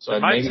 So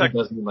maybe he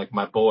does mean like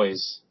my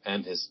boys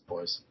and his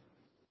boys.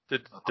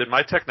 Did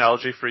my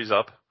technology freeze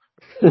up?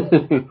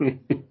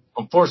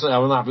 Unfortunately, I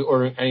will not be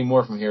ordering any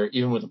more from here,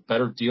 even with a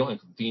better deal and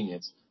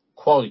convenience.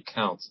 Quality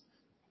counts.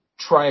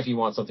 Try if you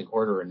want something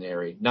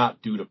ordinary,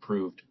 not dude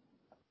approved.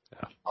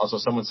 Yeah. Also,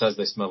 someone says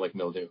they smell like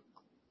mildew.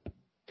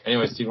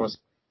 Anyway, Steve wants.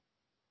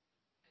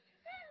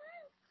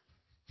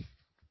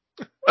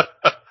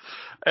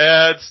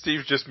 And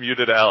Steve just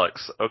muted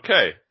Alex.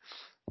 Okay.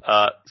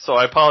 So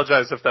I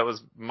apologize if that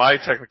was my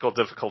technical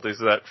difficulties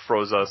that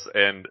froze us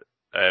and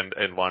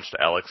launched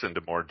Alex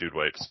into more dude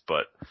wipes.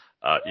 But,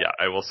 yeah,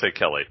 I will say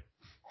Kelly.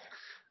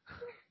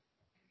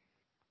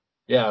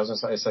 Yeah,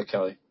 I said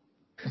Kelly.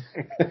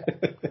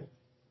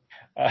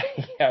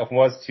 Yeah,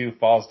 was 2,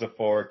 falls to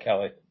 4,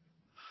 Kelly.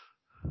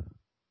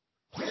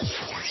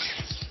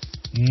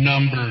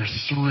 Number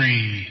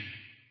 3.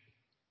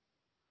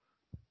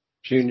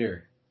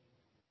 Junior.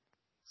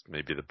 This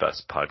may be the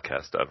best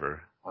podcast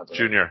ever.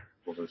 Junior.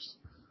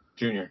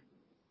 Junior.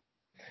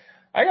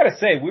 I gotta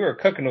say, we were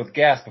cooking with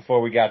gas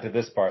before we got to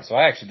this part, so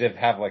I actually did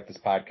have this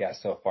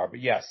podcast so far.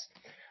 But yes,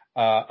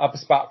 up a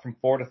spot from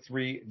 4 to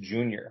 3,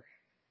 Junior.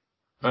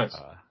 Nice.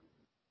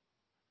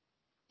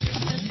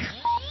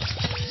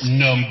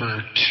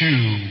 Number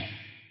 2.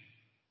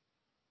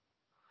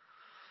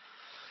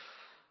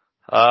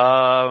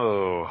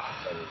 Oh.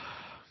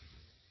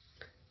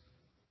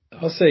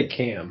 I'll say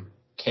Cam.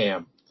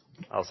 Cam.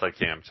 I'll say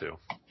Cam too.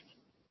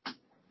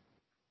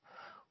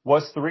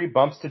 Was 3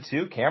 bumps to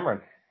 2,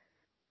 Cameron.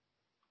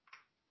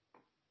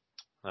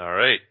 All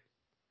right.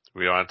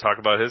 We want to talk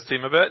about his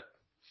team a bit?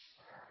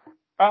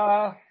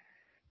 Nah.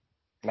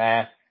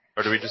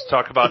 Or do we just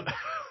talk about...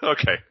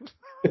 Okay.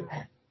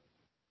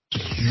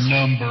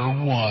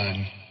 Number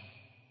 1.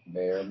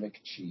 Mayor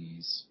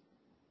McCheese.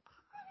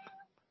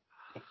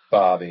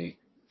 Bobby.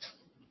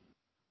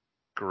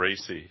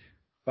 Gracie.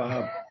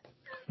 Bob.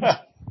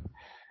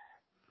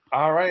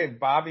 All right,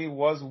 Bobby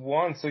was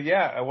 1. So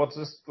yeah,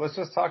 let's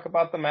just talk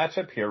about the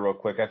matchup here real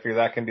quick. I figure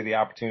that can be the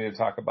opportunity to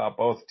talk about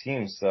both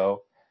teams.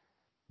 So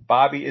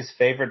Bobby is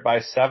favored by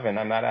 7.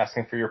 I'm not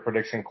asking for your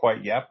prediction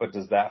quite yet, but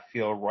does that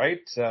feel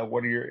right?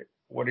 What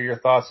are your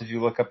thoughts as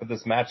you look up at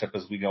this matchup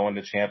as we go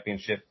into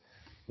championship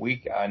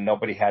week?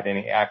 Nobody had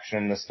any action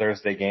in this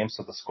Thursday game,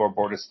 so the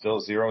scoreboard is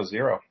still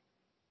 0-0.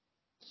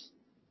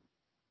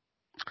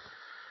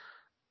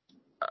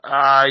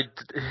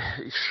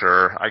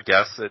 Sure, I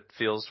guess it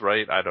feels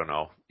right. I don't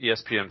know.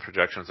 ESPN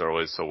projections are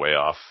always so way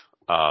off.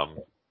 They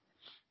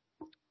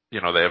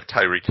have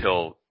Tyreek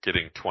Hill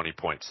getting 20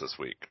 points this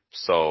week.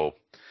 So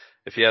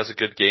if he has a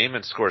good game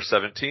and scores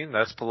 17,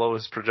 that's below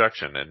his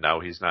projection, and now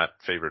he's not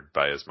favored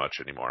by as much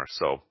anymore.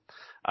 So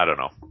I don't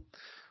know.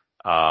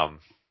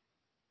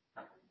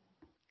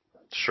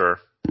 Sure.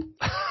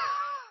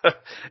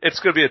 It's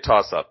going to be a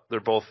toss-up. They're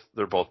both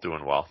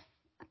doing well.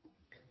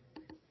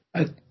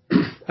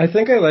 I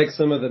think I like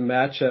some of the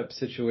matchup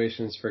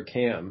situations for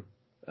Cam.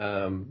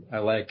 I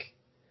like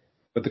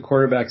with the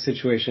quarterback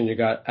situation, you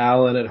got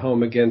Allen at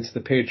home against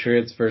the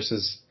Patriots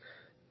versus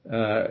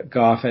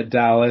Goff at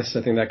Dallas.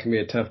 I think that can be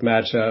a tough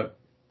matchup.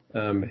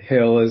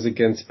 Hill is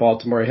against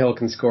Baltimore. Hill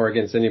can score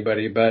against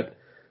anybody, but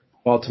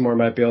Baltimore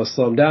might be able to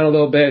slow him down a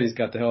little bit. He's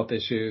got the health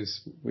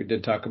issues. We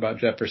did talk about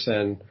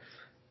Jefferson,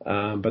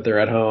 but they're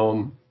at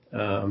home.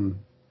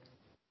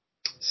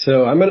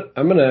 So I'm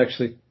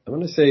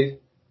gonna say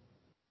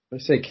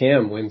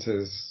Cam wins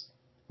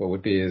what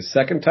would be his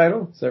second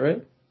title. Is that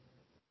right?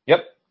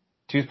 Yep.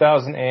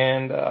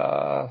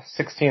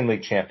 2016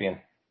 league champion.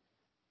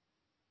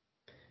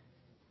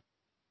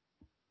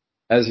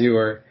 As we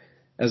were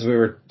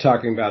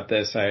talking about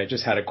this, I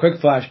just had a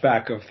quick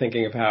flashback of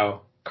thinking of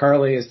how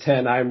Carly is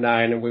 10, I'm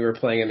 9, and we were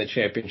playing in the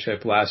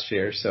championship last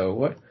year.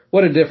 So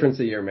what a difference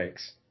a year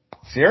makes.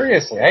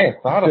 Seriously, I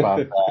ain't thought about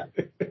that.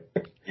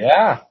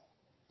 Yeah.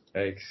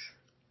 Thanks.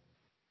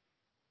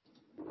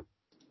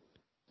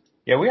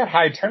 Yeah, we had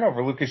high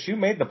turnover. Lucas, you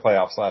made the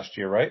playoffs last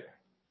year, right?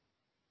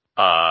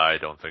 I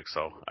don't think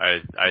so.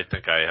 I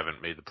think I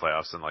haven't made the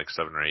playoffs in like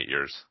 7 or 8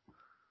 years.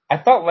 I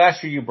thought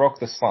last year you broke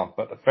the slump,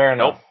 but fair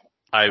enough. Nope.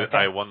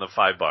 I won the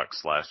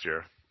 $5 last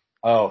year.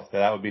 Oh,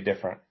 that would be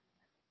different.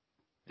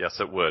 Yes,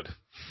 it would.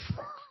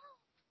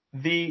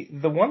 The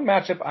one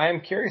matchup I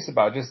am curious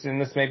about, just in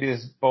this maybe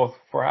is both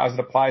for as it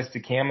applies to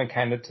Cam and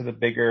kind of to the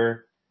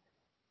bigger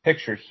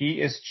picture.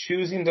 He is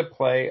choosing to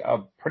play a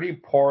pretty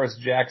porous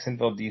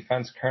Jacksonville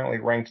defense, currently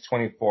ranked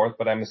 24th,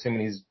 but I'm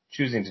assuming he's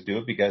choosing to do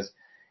it because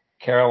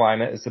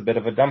Carolina is a bit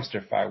of a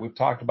dumpster fire. We've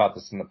talked about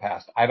this in the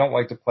past. I don't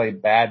like to play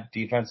bad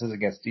defenses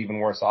against even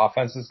worse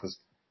offenses because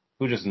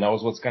who just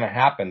knows what's going to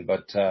happen.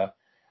 But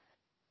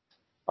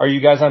are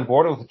you guys on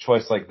board with a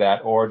choice like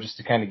that? Or just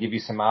to kind of give you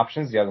some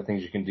options, the other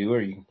things you can do,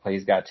 or you can play,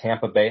 he's got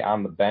Tampa Bay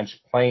on the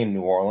bench playing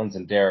New Orleans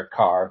and Derek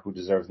Carr, who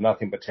deserves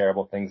nothing but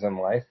terrible things in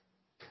life.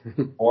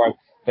 Or I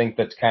think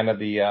that kind of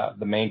the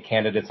main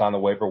candidates on the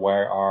waiver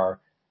wire are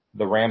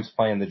the Rams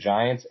playing the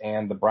Giants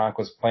and the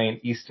Broncos playing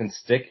Easton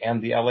Stick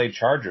and the LA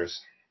Chargers.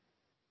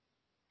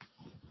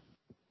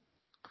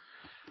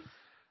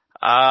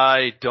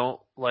 I don't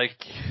like,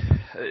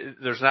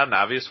 there's not an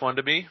obvious one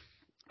to me.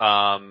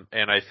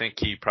 And I think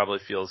he probably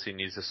feels he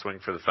needs to swing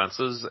for the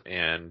fences.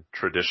 And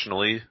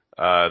traditionally,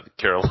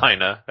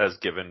 Carolina has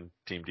given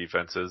team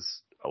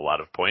defenses a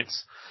lot of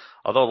points.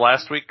 Although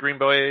last week Green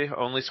Bay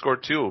only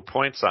scored 2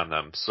 points on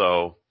them.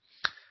 So,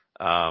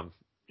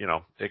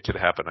 it could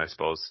happen, I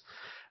suppose.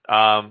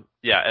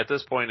 At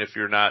this point, if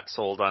you're not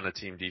sold on a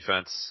team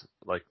defense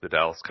like the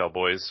Dallas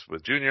Cowboys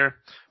with Junior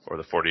or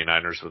the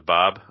 49ers with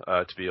Bob,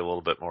 to be a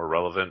little bit more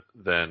relevant,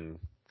 then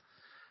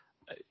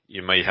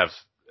you may have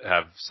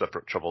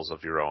separate troubles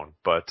of your own.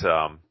 But,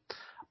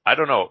 I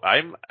don't know.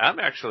 I'm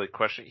actually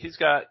questioning. He's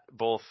got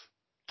both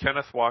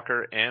Kenneth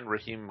Walker and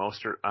Raheem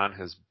Mostert on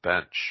his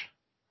bench,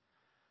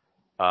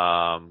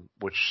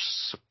 which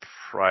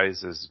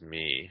surprises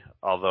me.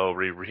 Although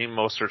Raheem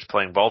Mostert's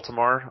playing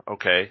Baltimore,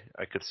 okay,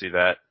 I could see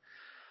that.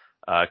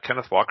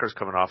 Kenneth Walker's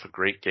coming off a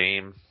great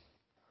game,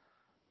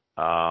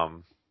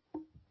 but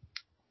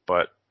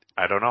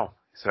I don't know.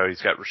 So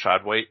he's got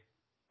Rashad White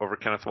over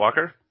Kenneth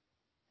Walker.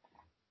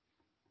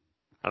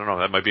 I don't know.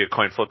 That might be a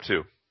coin flip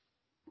too.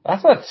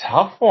 That's a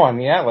tough one.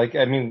 Yeah,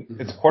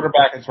 it's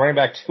quarterback, it's running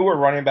back 2 or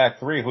running back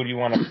 3. Who do you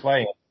want to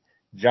play?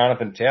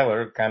 Jonathan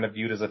Taylor kind of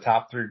viewed as a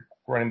top 3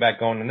 running back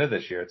going into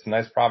this year. It's a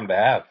nice problem to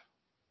have.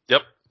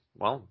 Yep.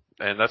 Well,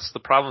 and that's the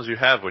problems you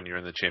have when you're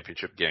in the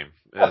championship game,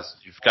 is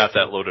you've got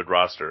that loaded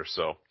roster.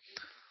 So.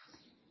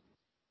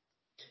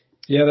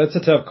 Yeah, that's a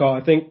tough call.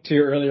 I think to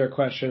your earlier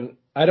question,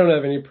 I don't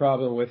have any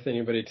problem with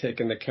anybody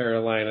taking the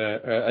Carolina,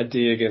 a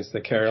D against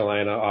the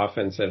Carolina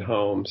offense at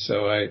home.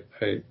 So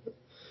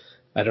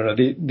I don't know.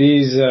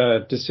 These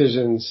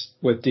decisions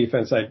with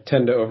defense, I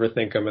tend to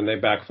overthink them and they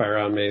backfire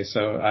on me.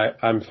 So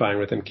I'm fine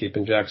with him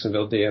keeping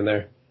Jacksonville D in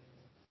there.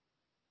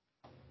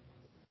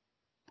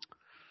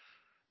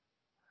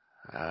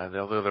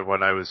 The other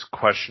one I was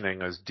questioning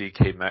was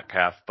DK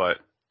Metcalf, but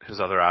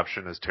his other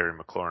option is Terry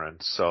McLaurin.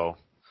 So,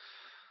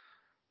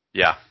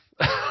 yeah.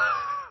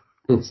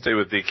 Stay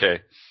with DK.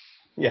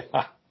 Yeah.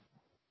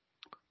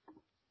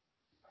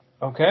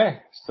 Okay.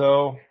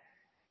 So,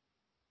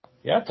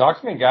 yeah,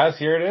 talk to me, guys.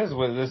 Here it is.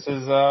 This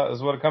is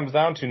what it comes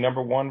down to.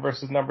 Number 1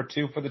 versus number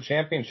 2 for the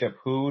championship.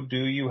 Who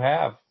do you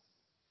have?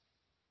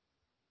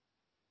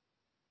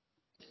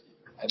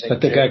 I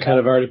think I kind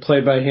of already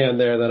played by hand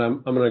there that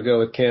I'm going to go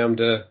with Cam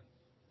to,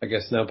 I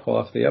guess, now pull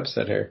off the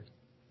upset here.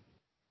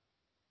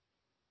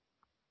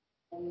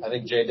 I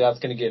think J-Dot's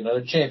going to get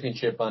another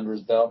championship under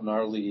his belt in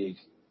our league.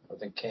 I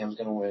think Cam's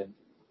going to win.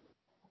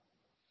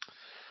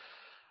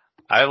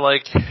 I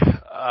like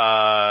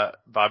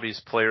Bobby's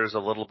players a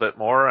little bit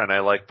more, and I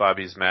like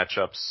Bobby's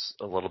matchups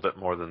a little bit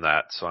more than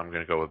that, so I'm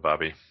going to go with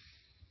Bobby.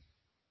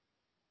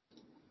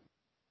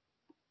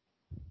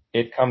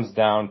 It comes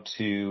down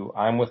to,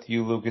 I'm with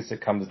you, Lucas,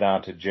 it comes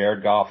down to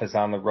Jared Goff is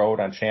on the road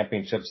on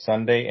Championship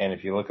Sunday, and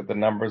if you look at the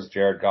numbers,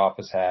 Jared Goff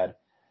has had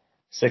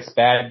 6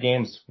 bad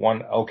games,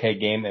 1 okay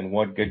game, and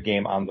 1 good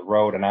game on the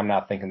road, and I'm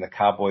not thinking the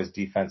Cowboys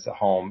defense at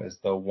home is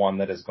the one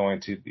that is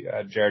going to be,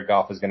 Jared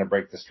Goff is going to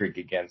break the streak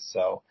against,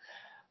 so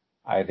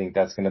I think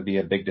that's going to be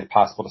a big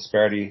possible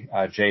disparity,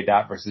 J.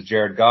 Dot versus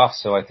Jared Goff,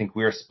 so I think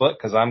we are split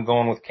because I'm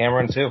going with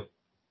Cameron too.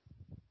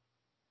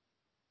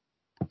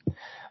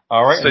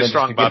 All right. Stay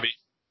strong, Bobby.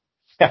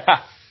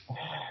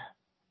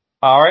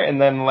 All right,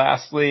 and then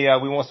lastly,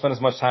 we won't spend as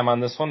much time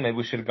on this one. Maybe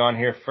we should have gone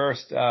here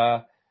first.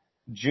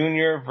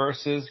 Junior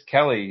versus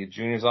Kelly.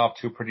 Junior's off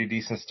to a pretty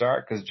decent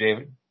start because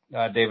David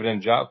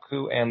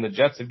Njoku and the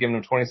Jets have given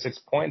him 26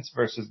 points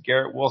versus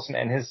Garrett Wilson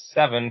and his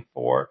 7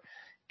 for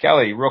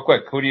Kelly. Real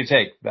quick, who do you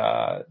take?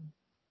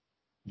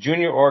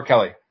 Junior or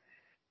Kelly?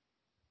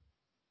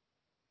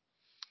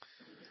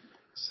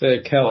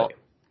 Say Kelly.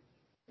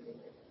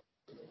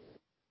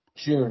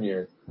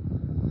 Junior.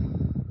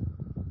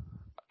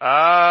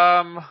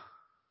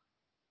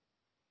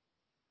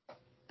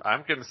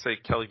 I'm going to say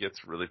Kelly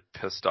gets really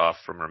pissed off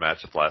from her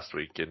matchup last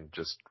week and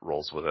just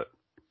rolls with it.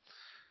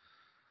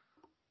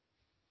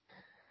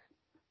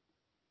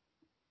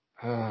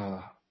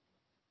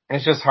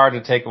 It's just hard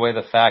to take away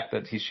the fact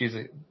that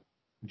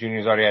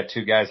Junior's already had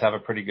 2 guys have a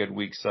pretty good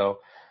week, so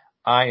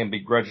I am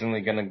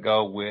begrudgingly going to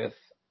go with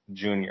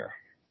Junior.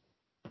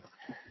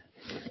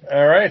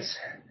 All right.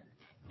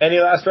 Any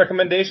last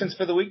recommendations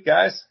for the week,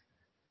 guys?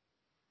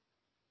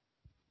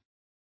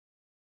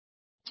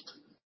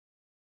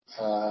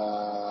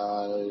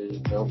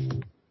 Nope.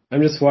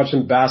 I'm just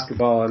watching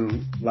basketball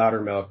on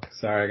Loudermilk.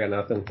 Sorry, I got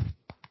nothing.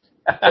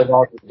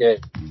 Okay.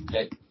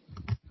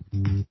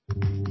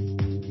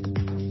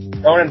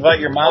 Don't invite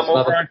your mom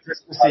over on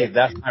Christmas Eve.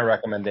 That's my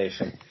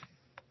recommendation.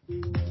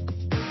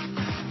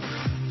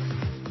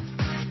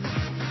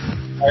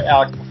 All right,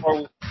 Alex,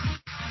 before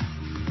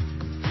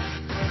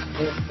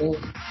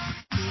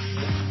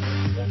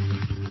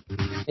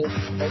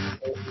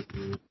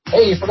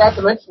Hey, you forgot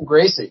to mention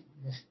Gracie.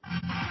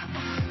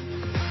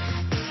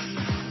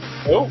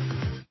 Oh.